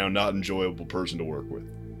all-around not enjoyable person to work with.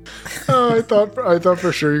 Oh, I thought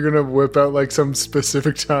for sure you're gonna whip out like some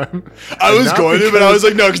specific time. I was going to, but I was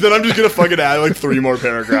like, no, because then I'm just going to fucking add like 3 more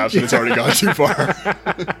paragraphs and it's already gone too far.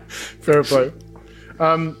 Fair play.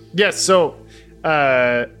 Yes, so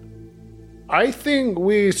I think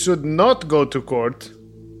we should not go to court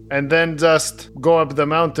and then just go up the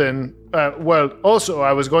mountain. Well, also,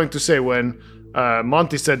 I was going to say when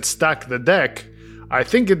Monty said stack the deck, I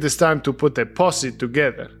think it is time to put a posse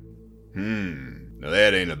together. Now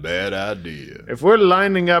that ain't a bad idea. If we're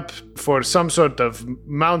lining up for some sort of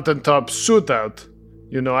mountaintop shootout,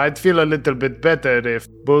 I'd feel a little bit better if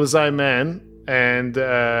Bullseye Man and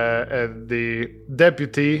the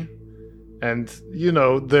deputy and,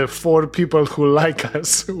 the 4 people who like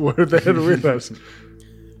us were there with us.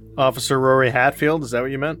 Officer Rory Hatfield, is that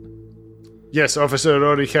what you meant? Yes, Officer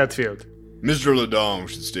Rory Hatfield. Mr. Ledong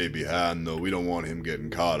should stay behind, though. We don't want him getting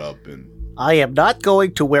caught up in... I am not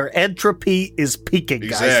going to where entropy is peaking,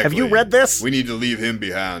 guys. Exactly. Have you read this? We need to leave him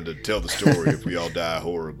behind to tell the story if we all die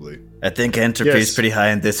horribly. I think entropy is pretty high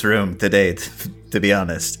in this room to date, to be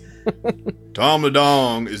honest. Tom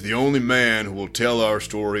Ledong is the only man who will tell our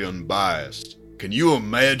story unbiased. Can you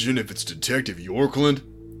imagine if it's Detective Yorkland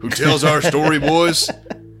who tells our story, boys?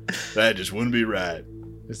 That just wouldn't be right.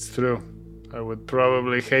 It's true. I would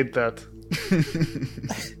probably hate that.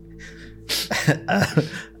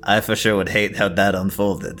 I for sure would hate how that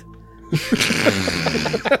unfolded.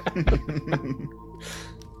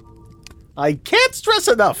 I can't stress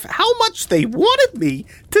enough how much they wanted me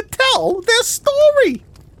to tell their story.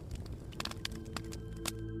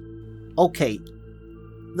 Okay.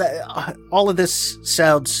 All of this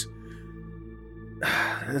sounds...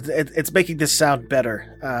 It's making this sound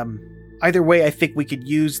better. Either way, I think we could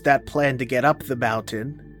use that plan to get up the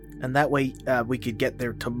mountain, and that way we could get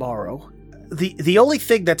there tomorrow. The only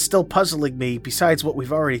thing that's still puzzling me, besides what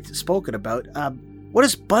we've already spoken about, what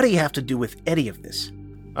does Buddy have to do with any of this?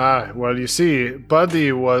 Well, you see,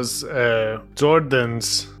 Buddy was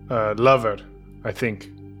Jordan's lover, I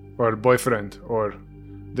think, or boyfriend, or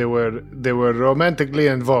they were romantically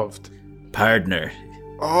involved. Partner.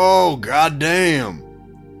 Oh, goddamn.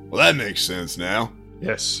 Well, that makes sense now.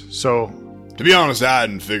 Yes, so... To be honest, I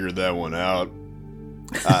hadn't figured that one out.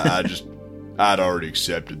 I'd already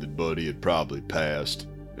accepted that Buddy had probably passed.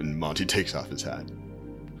 And Monty takes off his hat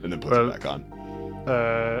and then puts it back on.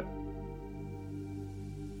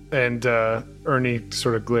 And Ernie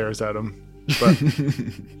sort of glares at him.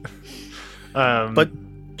 But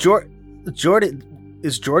Jordan,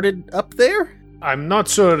 is Jordan up there? I'm not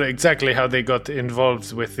sure exactly how they got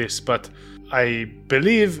involved with this, but I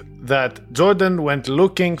believe that Jordan went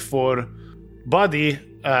looking for Buddy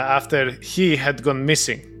after he had gone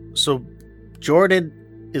missing. So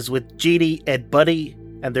Jordan is with Jeannie and Buddy,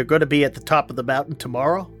 and they're going to be at the top of the mountain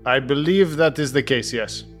tomorrow? I believe that is the case,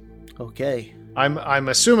 yes. Okay. I'm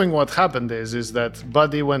assuming what happened is that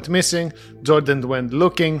Buddy went missing, Jordan went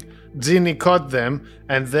looking, Jeannie caught them,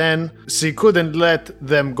 and then she couldn't let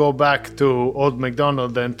them go back to Old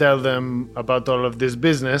MacDonald and tell them about all of this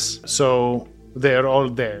business, so they're all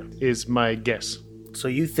there, is my guess. So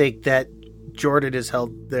you think that Jordan is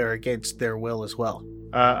held there against their will as well?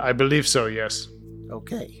 I believe so, yes.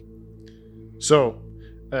 Okay. So,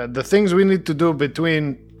 the things we need to do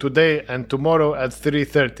between today and tomorrow at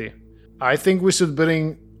 3:30. I think we should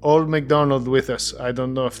bring Old MacDonald with us. I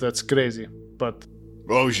don't know if that's crazy, but...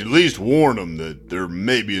 Well, we should at least warn him that there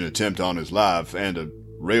may be an attempt on his life and a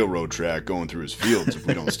railroad track going through his fields if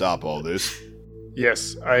we don't stop all this.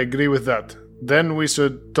 Yes, I agree with that. Then we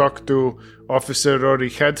should talk to Officer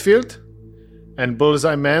Rory Hatfield and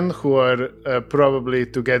Bullseye Man, who are probably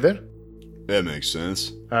together. That makes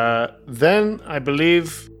sense. Then I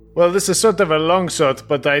believe... Well, this is sort of a long shot,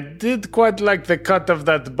 but I did quite like the cut of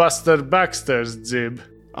that Buster Baxter's jib.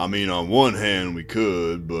 I mean, on one hand we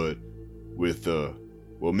could, but with,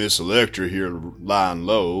 Miss Electra here lying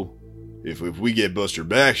low, if we get Buster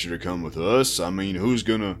Baxter to come with us, I mean, who's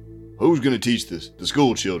gonna teach the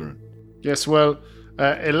school children? Yes, well,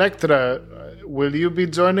 Electra, will you be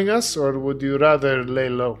joining us, or would you rather lay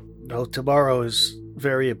low? No, tomorrow is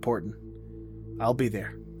very important. I'll be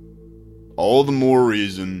there. All the more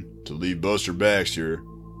reason to leave Buster Baxter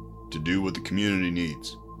to do what the community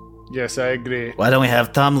needs. Yes, I agree. Why don't we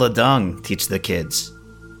have Tom Ledong teach the kids?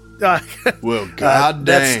 Well,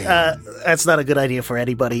 goddamn. That's not a good idea for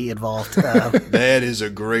anybody involved. That is a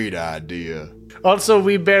great idea. Also,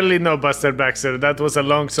 we barely know Buster Baxter. That was a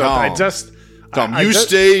long shot. Tom,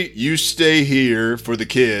 you stay here for the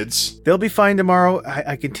kids. They'll be fine tomorrow.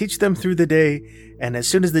 I can teach them through the day, and as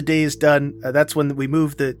soon as the day is done, that's when we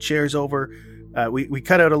move the chairs over. We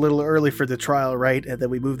cut out a little early for the trial, right? And then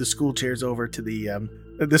we move the school chairs over to the...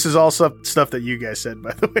 this is all stuff that you guys said,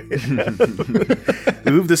 by the way.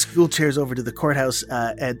 We move the school chairs over to the courthouse,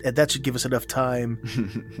 and that should give us enough time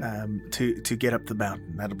to get up the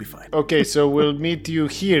mountain. That'll be fine. Okay, so we'll meet you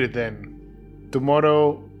here then.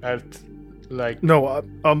 Tomorrow at... No,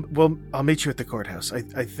 I'll meet you at the courthouse.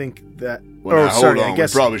 I think that... Well, hold on. I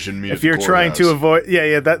guess we probably shouldn't meet if you're trying to avoid...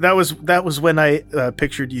 Yeah, that was when I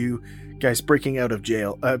pictured you guys breaking out of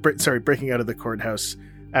jail. Breaking out of the courthouse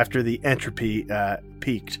after the entropy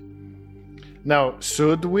peaked. Now,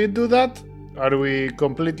 should we do that? Are we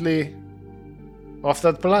completely off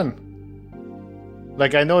that plan?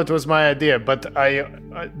 Like, I know it was my idea, but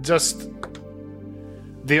I just...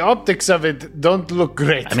 The optics of it don't look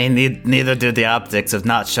great. I mean, neither do the optics of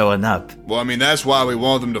not showing up. Well, I mean, that's why we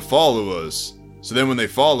want them to follow us. So then when they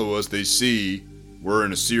follow us, they see we're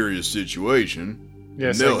in a serious situation.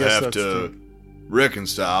 Yes, and they'll I guess have that's to true.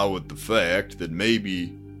 reconcile with the fact that maybe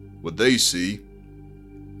what they see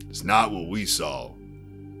is not what we saw.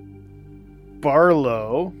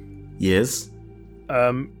 Barlow, Yes?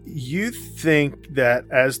 you think that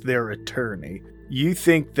as their attorney, you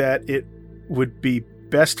think that it would be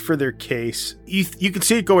best for their case. You can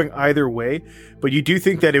see it going either way, but you do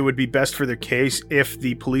think that it would be best for their case if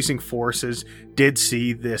the policing forces did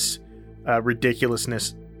see this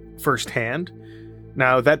ridiculousness firsthand.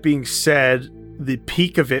 Now, that being said, the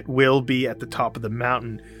peak of it will be at the top of the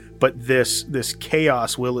mountain, but this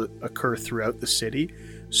chaos will occur throughout the city.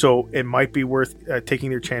 So it might be worth taking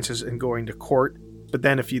their chances and going to court. But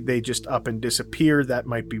then if they just up and disappear, that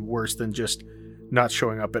might be worse than just not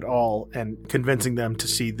showing up at all and convincing them to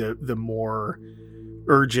see the more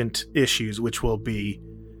urgent issues, which will be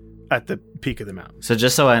at the peak of the mountain. So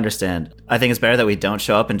just so I understand, I think it's better that we don't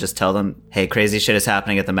show up and just tell them, hey, crazy shit is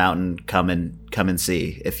happening at the mountain. Come and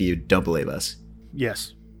see if you don't believe us.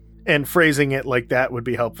 Yes. And phrasing it like that would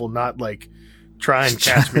be helpful, not like, try and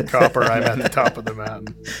catch me, copper, I'm at the top of the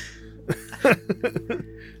mountain.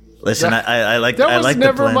 Listen, I like That I was like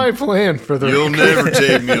never the plan. my plan for the You'll record. never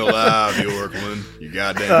take me alive, Yorkland. You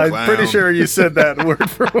goddamn clown. I'm pretty sure you said that word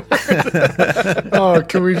for word. Oh,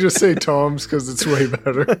 can we just say Tom's because it's way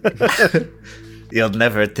better? You'll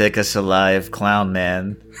never take us alive, clown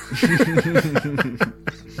man.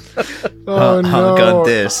 Oh Honk no! on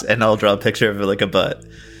this, and I'll draw a picture of like a butt.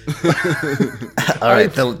 All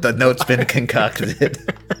right, the note's been concocted.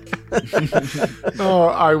 Oh,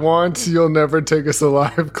 I want "You'll Never Take Us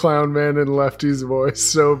Alive" clown man in Lefty's voice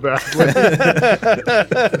so badly.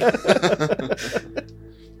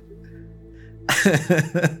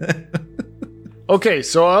 Okay,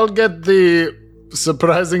 so I'll get the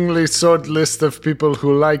surprisingly short list of people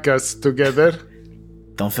who like us together.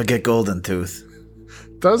 Don't forget Golden Tooth.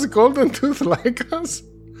 Does Golden Tooth like us?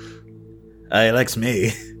 He likes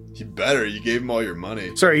me. You better. You gave him all your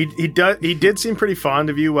money. Sorry, he did seem pretty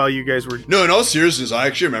fond of you while you guys were... No, in all seriousness, I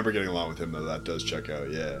actually remember getting along with him, though. That does check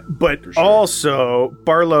out, yeah. But for sure. also,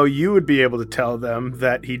 Barlow, you would be able to tell them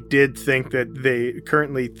that he did think that they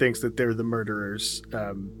currently thinks that they're the murderers.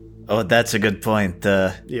 Oh, that's a good point.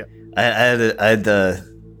 Yeah. I had a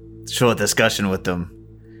short discussion with him,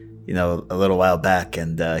 a little while back,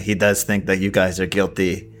 and he does think that you guys are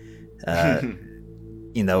guilty.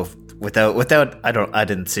 Without I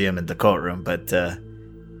didn't see him in the courtroom, but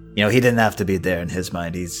he didn't have to be there in his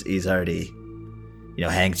mind. He's already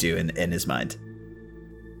hanged you in his mind.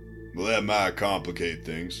 Well, that might complicate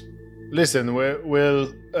things. Listen,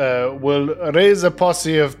 we'll raise a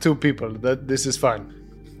posse of 2 people. This is fine.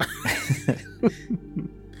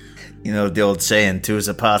 The old saying, 2's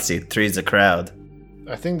a posse, 3's a crowd.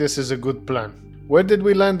 I think this is a good plan. Where did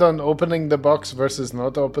we land on opening the box versus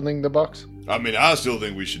not opening the box? I mean, I still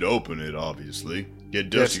think we should open it, obviously. Get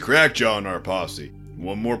Dusty Yes. Crackjaw in our posse.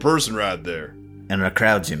 One more person right there. And a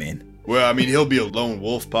crowd, you mean? Well, I mean, he'll be a lone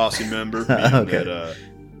wolf posse member. Meaning Okay. that,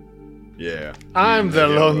 yeah. I'm the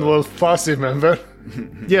Meaning that lone he'll, wolf posse member.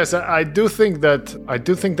 Yes, I do think that's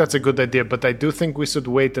a good idea, but I do think we should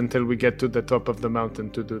wait until we get to the top of the mountain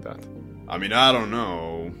to do that. I mean, I don't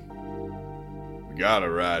know. We got it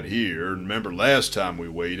right here. Remember last time we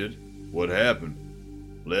waited? What happened?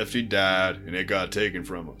 Lefty died, and it got taken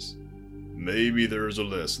from us. Maybe there's a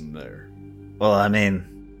lesson there. Well, I mean,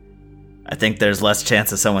 I think there's less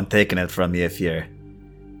chance of someone taking it from you if you're...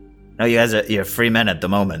 No, you're free men at the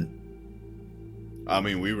moment. I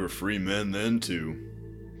mean, we were free men then, too.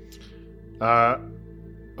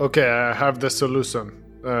 Okay, I have the solution.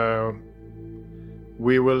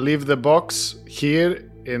 We will leave the box here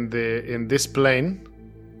in this plane,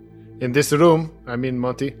 in this room. I mean,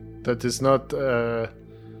 Monty, that is not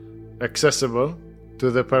accessible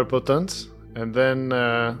to the Purpletons, and then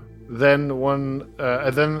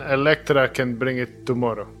Electra can bring it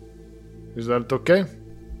tomorrow. Is that okay?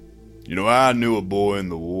 I knew a boy in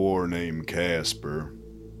the war named Casper.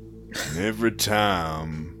 And every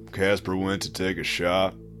time Casper went to take a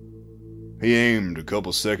shot, he aimed a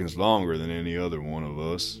couple seconds longer than any other one of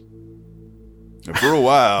us. And for a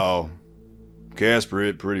while, Casper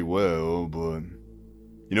hit pretty well, but,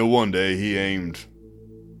 one day he aimed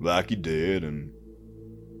like he did, and,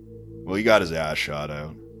 well, he got his eye shot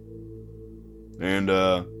out. And,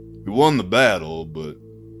 we won the battle, but,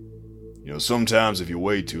 sometimes if you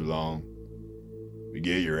wait too long, you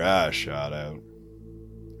get your eyes shot out.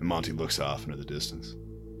 And Monty looks off into the distance.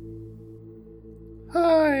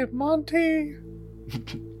 Hi, Monty.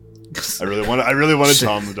 I really wanted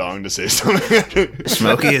Tom the Dong to say something.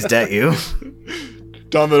 Smokey, is that you?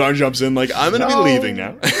 Tom the Dong jumps in like, I'm gonna be leaving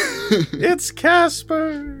now. It's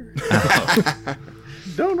Casper.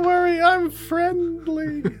 Don't worry, I'm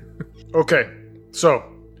friendly. Okay, so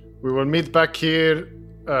we will meet back here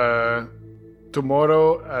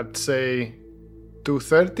tomorrow at, say,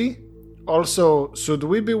 2:30. Also, should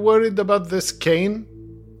we be worried about this cane?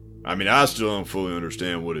 I mean, I still don't fully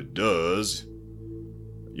understand what it does.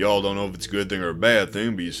 Y'all don't know if it's a good thing or a bad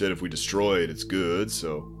thing, but you said if we destroy it, it's good,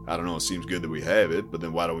 so I don't know, it seems good that we have it, but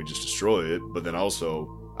then why don't we just destroy it? But then also,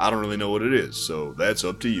 I don't really know what it is, so that's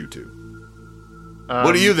up to you two.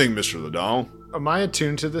 What do you think, Mr. Ladon? Am I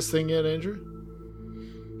attuned to this thing yet, Andrew?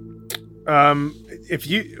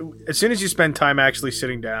 As soon as you spend time actually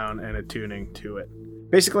sitting down and attuning to it,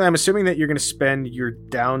 basically, I'm assuming that you're going to spend your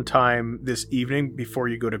downtime this evening before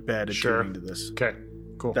you go to bed attuning to this. Okay,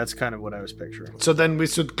 cool. That's kind of what I was picturing. So then we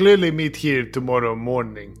should clearly meet here tomorrow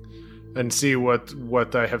morning and see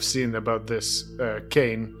what I have seen about this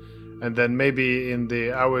cane. And then maybe in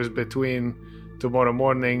the hours between tomorrow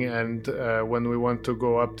morning and when we want to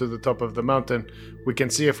go up to the top of the mountain, we can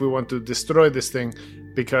see if we want to destroy this thing,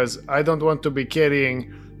 because I don't want to be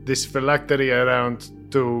carrying this phylactery around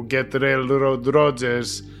to get Railroad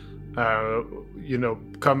Rogers,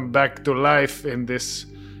 come back to life in this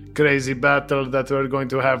crazy battle that we're going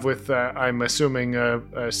to have with, I'm assuming,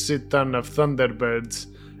 a shit ton of Thunderbirds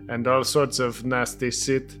and all sorts of nasty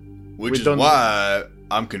shit. Which is why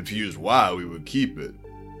I'm confused why we would keep it.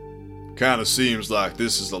 Kind of seems like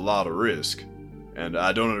this is a lot of risk, and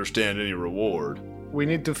I don't understand any reward. We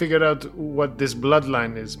need to figure out what this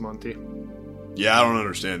bloodline is, Monty. Yeah, I don't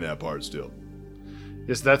understand that part still.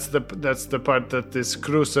 Yes, that's the part that is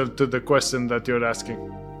crucial to the question that you're asking.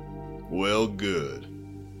 Well, good.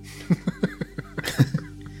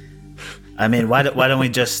 I mean, why don't we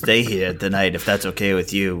just stay here tonight if that's okay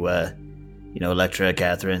with you, Electra,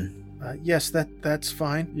 Catherine? Yes, that's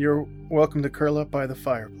fine. You're welcome to curl up by the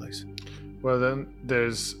fireplace. Well,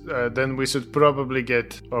 then we should probably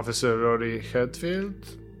get Officer Rory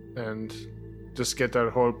Hetfield and just get our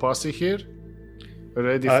whole posse here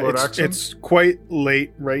ready for action. It's quite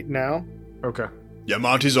late right now. Okay. Yeah,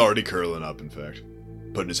 Monty's already curling up, in fact.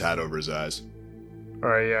 Putting his hat over his eyes.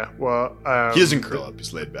 Alright, yeah. Well, he doesn't curl up.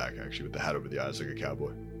 He's laid back, actually, with the hat over the eyes like a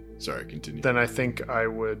cowboy. Sorry, continue. Then I think I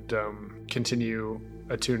would continue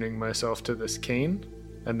attuning myself to this cane,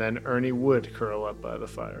 and then Ernie would curl up by the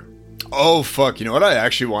fire. Oh, fuck. You know what I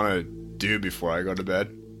actually want to do before I go to bed?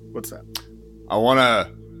 What's that? I want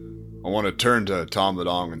to turn to Tom the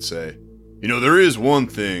Dong and say, there is one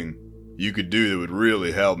thing you could do that would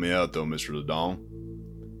really help me out, though, Mr. Ladon.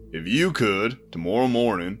 If you could, tomorrow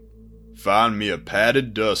morning, find me a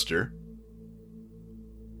padded duster,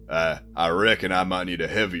 I reckon I might need a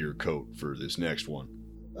heavier coat for this next one.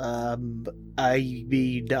 I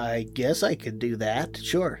guess I could do that,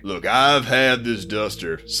 sure. Look, I've had this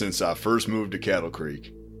duster since I first moved to Cattle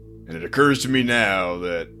Creek, and it occurs to me now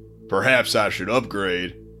that perhaps I should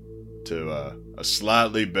upgrade to a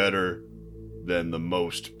slightly better than the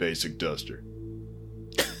most basic duster.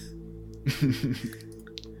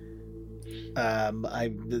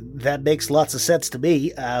 That makes lots of sense to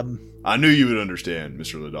me. I knew you would understand,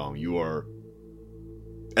 Mr. Ladong. You are...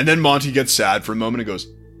 And then Monty gets sad for a moment and goes,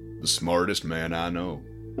 the smartest man I know.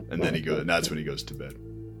 And then and that's when he goes to bed.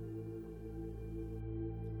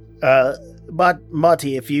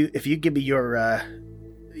 Monty, if you give me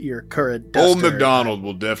your current duster... Old McDonald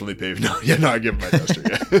will definitely pay... I give him my duster,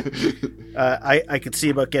 yeah. I could see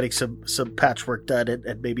about getting some patchwork done,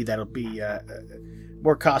 and maybe that'll be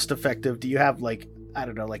more cost effective. Do you have,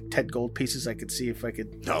 10 gold pieces? I could see if I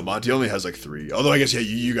could... No, Monty only has 3. Although I guess,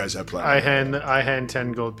 you guys have plenty. I hand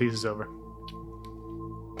 10 gold pieces over.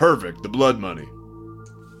 Perfect. The blood money.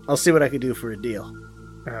 I'll see what I can do for a deal.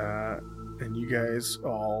 And you guys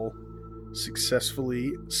all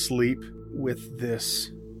successfully sleep with this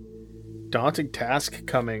daunting task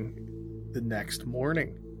coming the next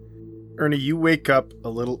morning. Ernie, you wake up a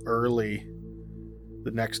little early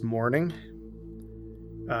the next morning,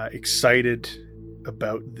 excited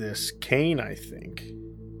about this cane, I think.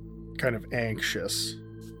 Kind of anxious.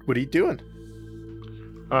 What are you doing?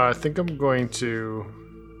 I think I'm going to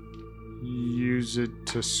use it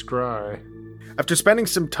to scry. After spending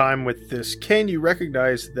some time with this cane, you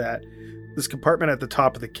recognize that this compartment at the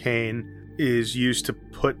top of the cane is used to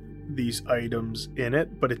put these items in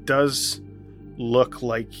it, but it does look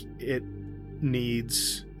like it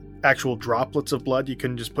needs actual droplets of blood, you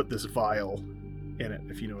can just put this vial in it,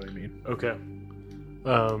 if you know what I mean. Okay.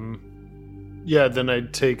 Yeah, then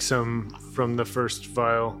I'd take some from the first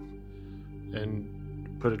vial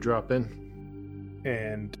and put a drop in.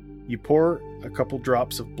 And you pour a couple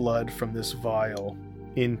drops of blood from this vial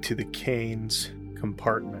into the cane's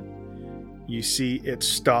compartment. You see it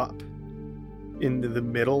stop into the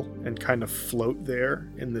middle and kind of float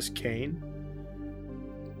there in this cane.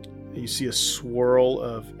 You see a swirl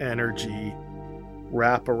of energy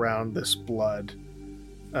wrap around this blood,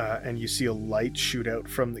 and you see a light shoot out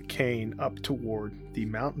from the cane up toward the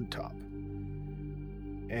mountaintop.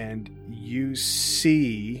 And you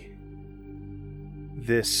see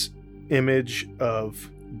this image of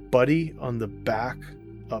Buddy on the back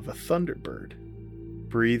of a Thunderbird,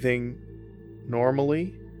 breathing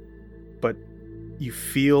normally, but you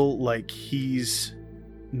feel like he's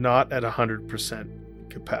not at 100%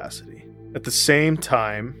 capacity. At the same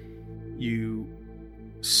time, you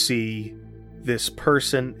see this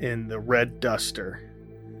person in the red duster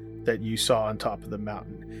that you saw on top of the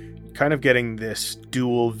mountain, kind of getting this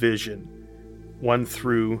dual vision, one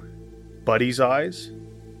through Buddy's eyes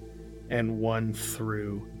and one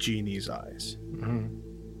through Jeannie's eyes. Mm-hmm.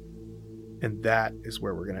 And that is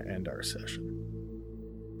where we're going to end our session.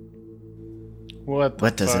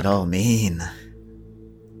 What does it all mean?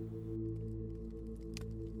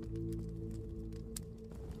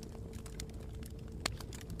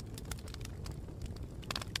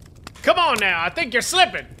 Come on now, I think you're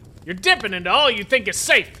slipping. You're dipping into all you think is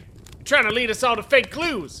safe. You're trying to lead us all to fake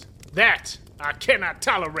clues. That I cannot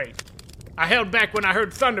tolerate. I held back when I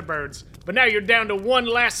heard Thunderbirds, but now you're down to one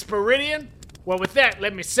last Spiridian? Well, with that,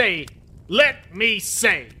 let me say,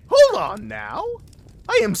 Hold on now.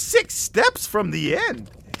 I am 6 steps from the end,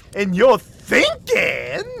 and you're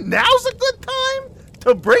thinking now's a good time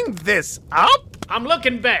to bring this up? I'm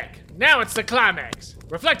looking back. Now it's the climax.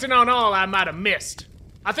 Reflecting on all I might have missed.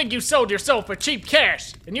 I think you sold your soul for cheap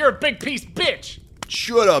cash, and you're a big piece bitch.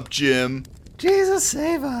 Shut up, Jim. Jesus,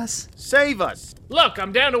 save us. Save us. Look,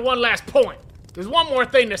 I'm down to one last point. There's one more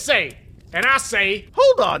thing to say, and I say...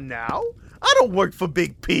 Hold on now. I don't work for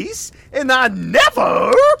Big Piece, and I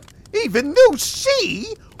never even knew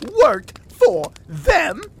she worked for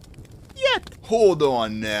them yet. Hold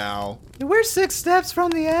on now. We're 6 steps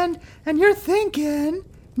from the end, and you're thinking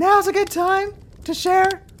now's a good time to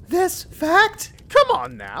share this fact? Come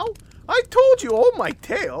on now. I told you all my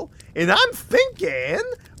tale, and I'm thinking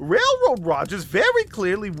Railroad Rogers very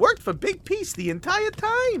clearly worked for Big Piece the entire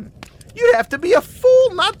time. You'd have to be a fool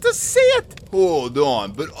not to see it. Hold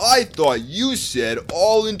on, but I thought you said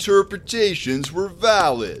all interpretations were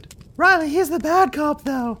valid. Riley, he's the bad cop,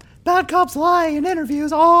 though. Bad cops lie in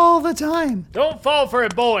interviews all the time. Don't fall for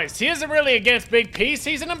it, boys. He isn't really against Big Piece.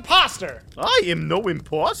 He's an imposter. I am no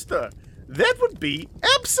imposter. That would be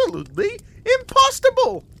absolutely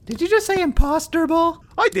impossible. Did you just say imposterable?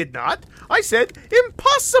 I did not. I said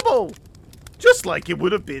impossible. Just like it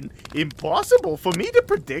would have been impossible for me to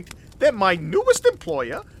predict that my newest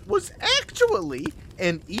employer was actually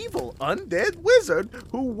an evil undead wizard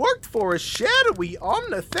who worked for a shadowy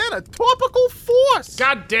omnithanatopical force.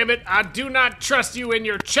 God damn it, I do not trust you in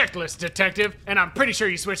your checklist, detective, and I'm pretty sure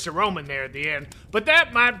you switched to Roman there at the end, but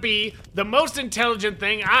that might be the most intelligent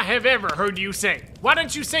thing I have ever heard you say. Why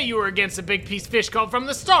didn't you say you were against a Big Piece fish cult from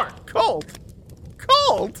the start? Cult?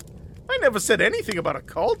 Cult? I never said anything about a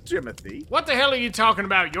cult, Jimothy. What the hell are you talking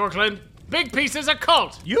about, Yorkland? Big Piece is a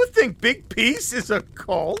cult. You think Big Piece is a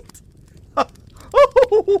cult?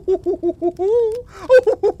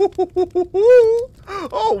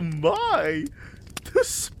 Oh my! To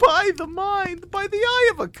spy the mind by the eye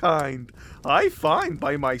of a kind, I find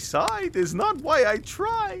by my side is not why I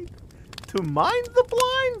tried. To mind the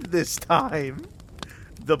blind this time.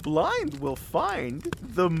 The blind will find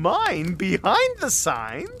the mind behind the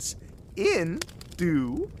signs in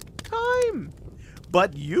due time.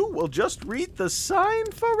 But you will just read the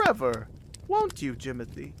sign forever, won't you,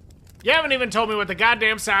 Jimothy? You haven't even told me what the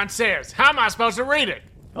goddamn sign says. How am I supposed to read it?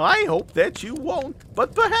 I hope that you won't,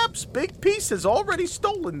 but perhaps Big Piece has already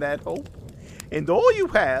stolen that hope, and all you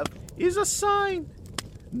have is a sign.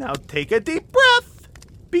 Now take a deep breath,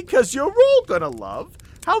 because you're all gonna love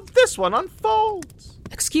how this one unfolds.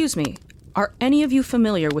 Excuse me, are any of you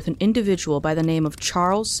familiar with an individual by the name of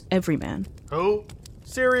Charles Everyman? Who?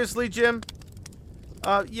 Seriously, Jim?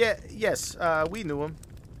 Yes, we knew him.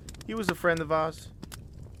 He was a friend of ours.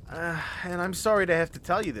 And I'm sorry to have to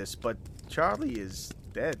tell you this, but Charlie is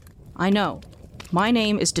dead. I know. My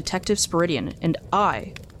name is Detective Spiridian, and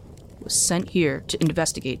I was sent here to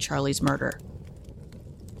investigate Charlie's murder.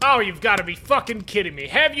 Oh, you've got to be fucking kidding me.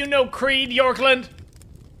 Have you no creed, Yorkland?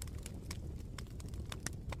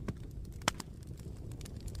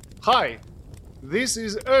 Hi, this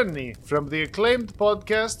is Ernie from the acclaimed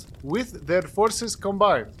podcast With Their Forces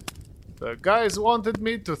Combined. The guys wanted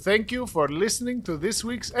me to thank you for listening to this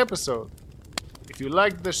week's episode. If you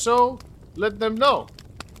liked the show, let them know.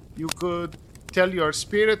 You could tell your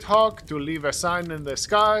spirit hawk to leave a sign in the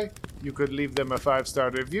sky. You could leave them a 5-star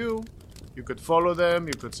review. You could follow them.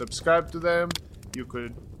 You could subscribe to them. You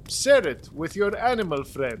could share it with your animal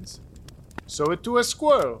friends. Show it to a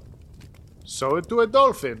squirrel. Show it to a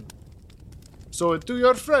dolphin. Show it to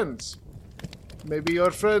your friends. Maybe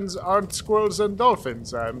your friends aren't squirrels and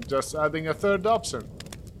dolphins. I'm just adding a third option.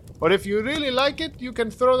 Or if you really like it, you can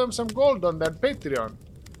throw them some gold on their Patreon.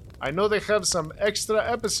 I know they have some extra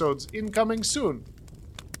episodes incoming soon.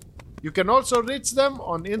 You can also reach them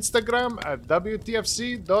on Instagram at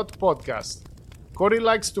WTFC.podcast. Corey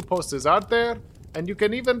likes to post his art there, and you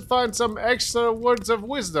can even find some extra words of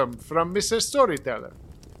wisdom from Mr. Storyteller.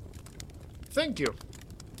 Thank you.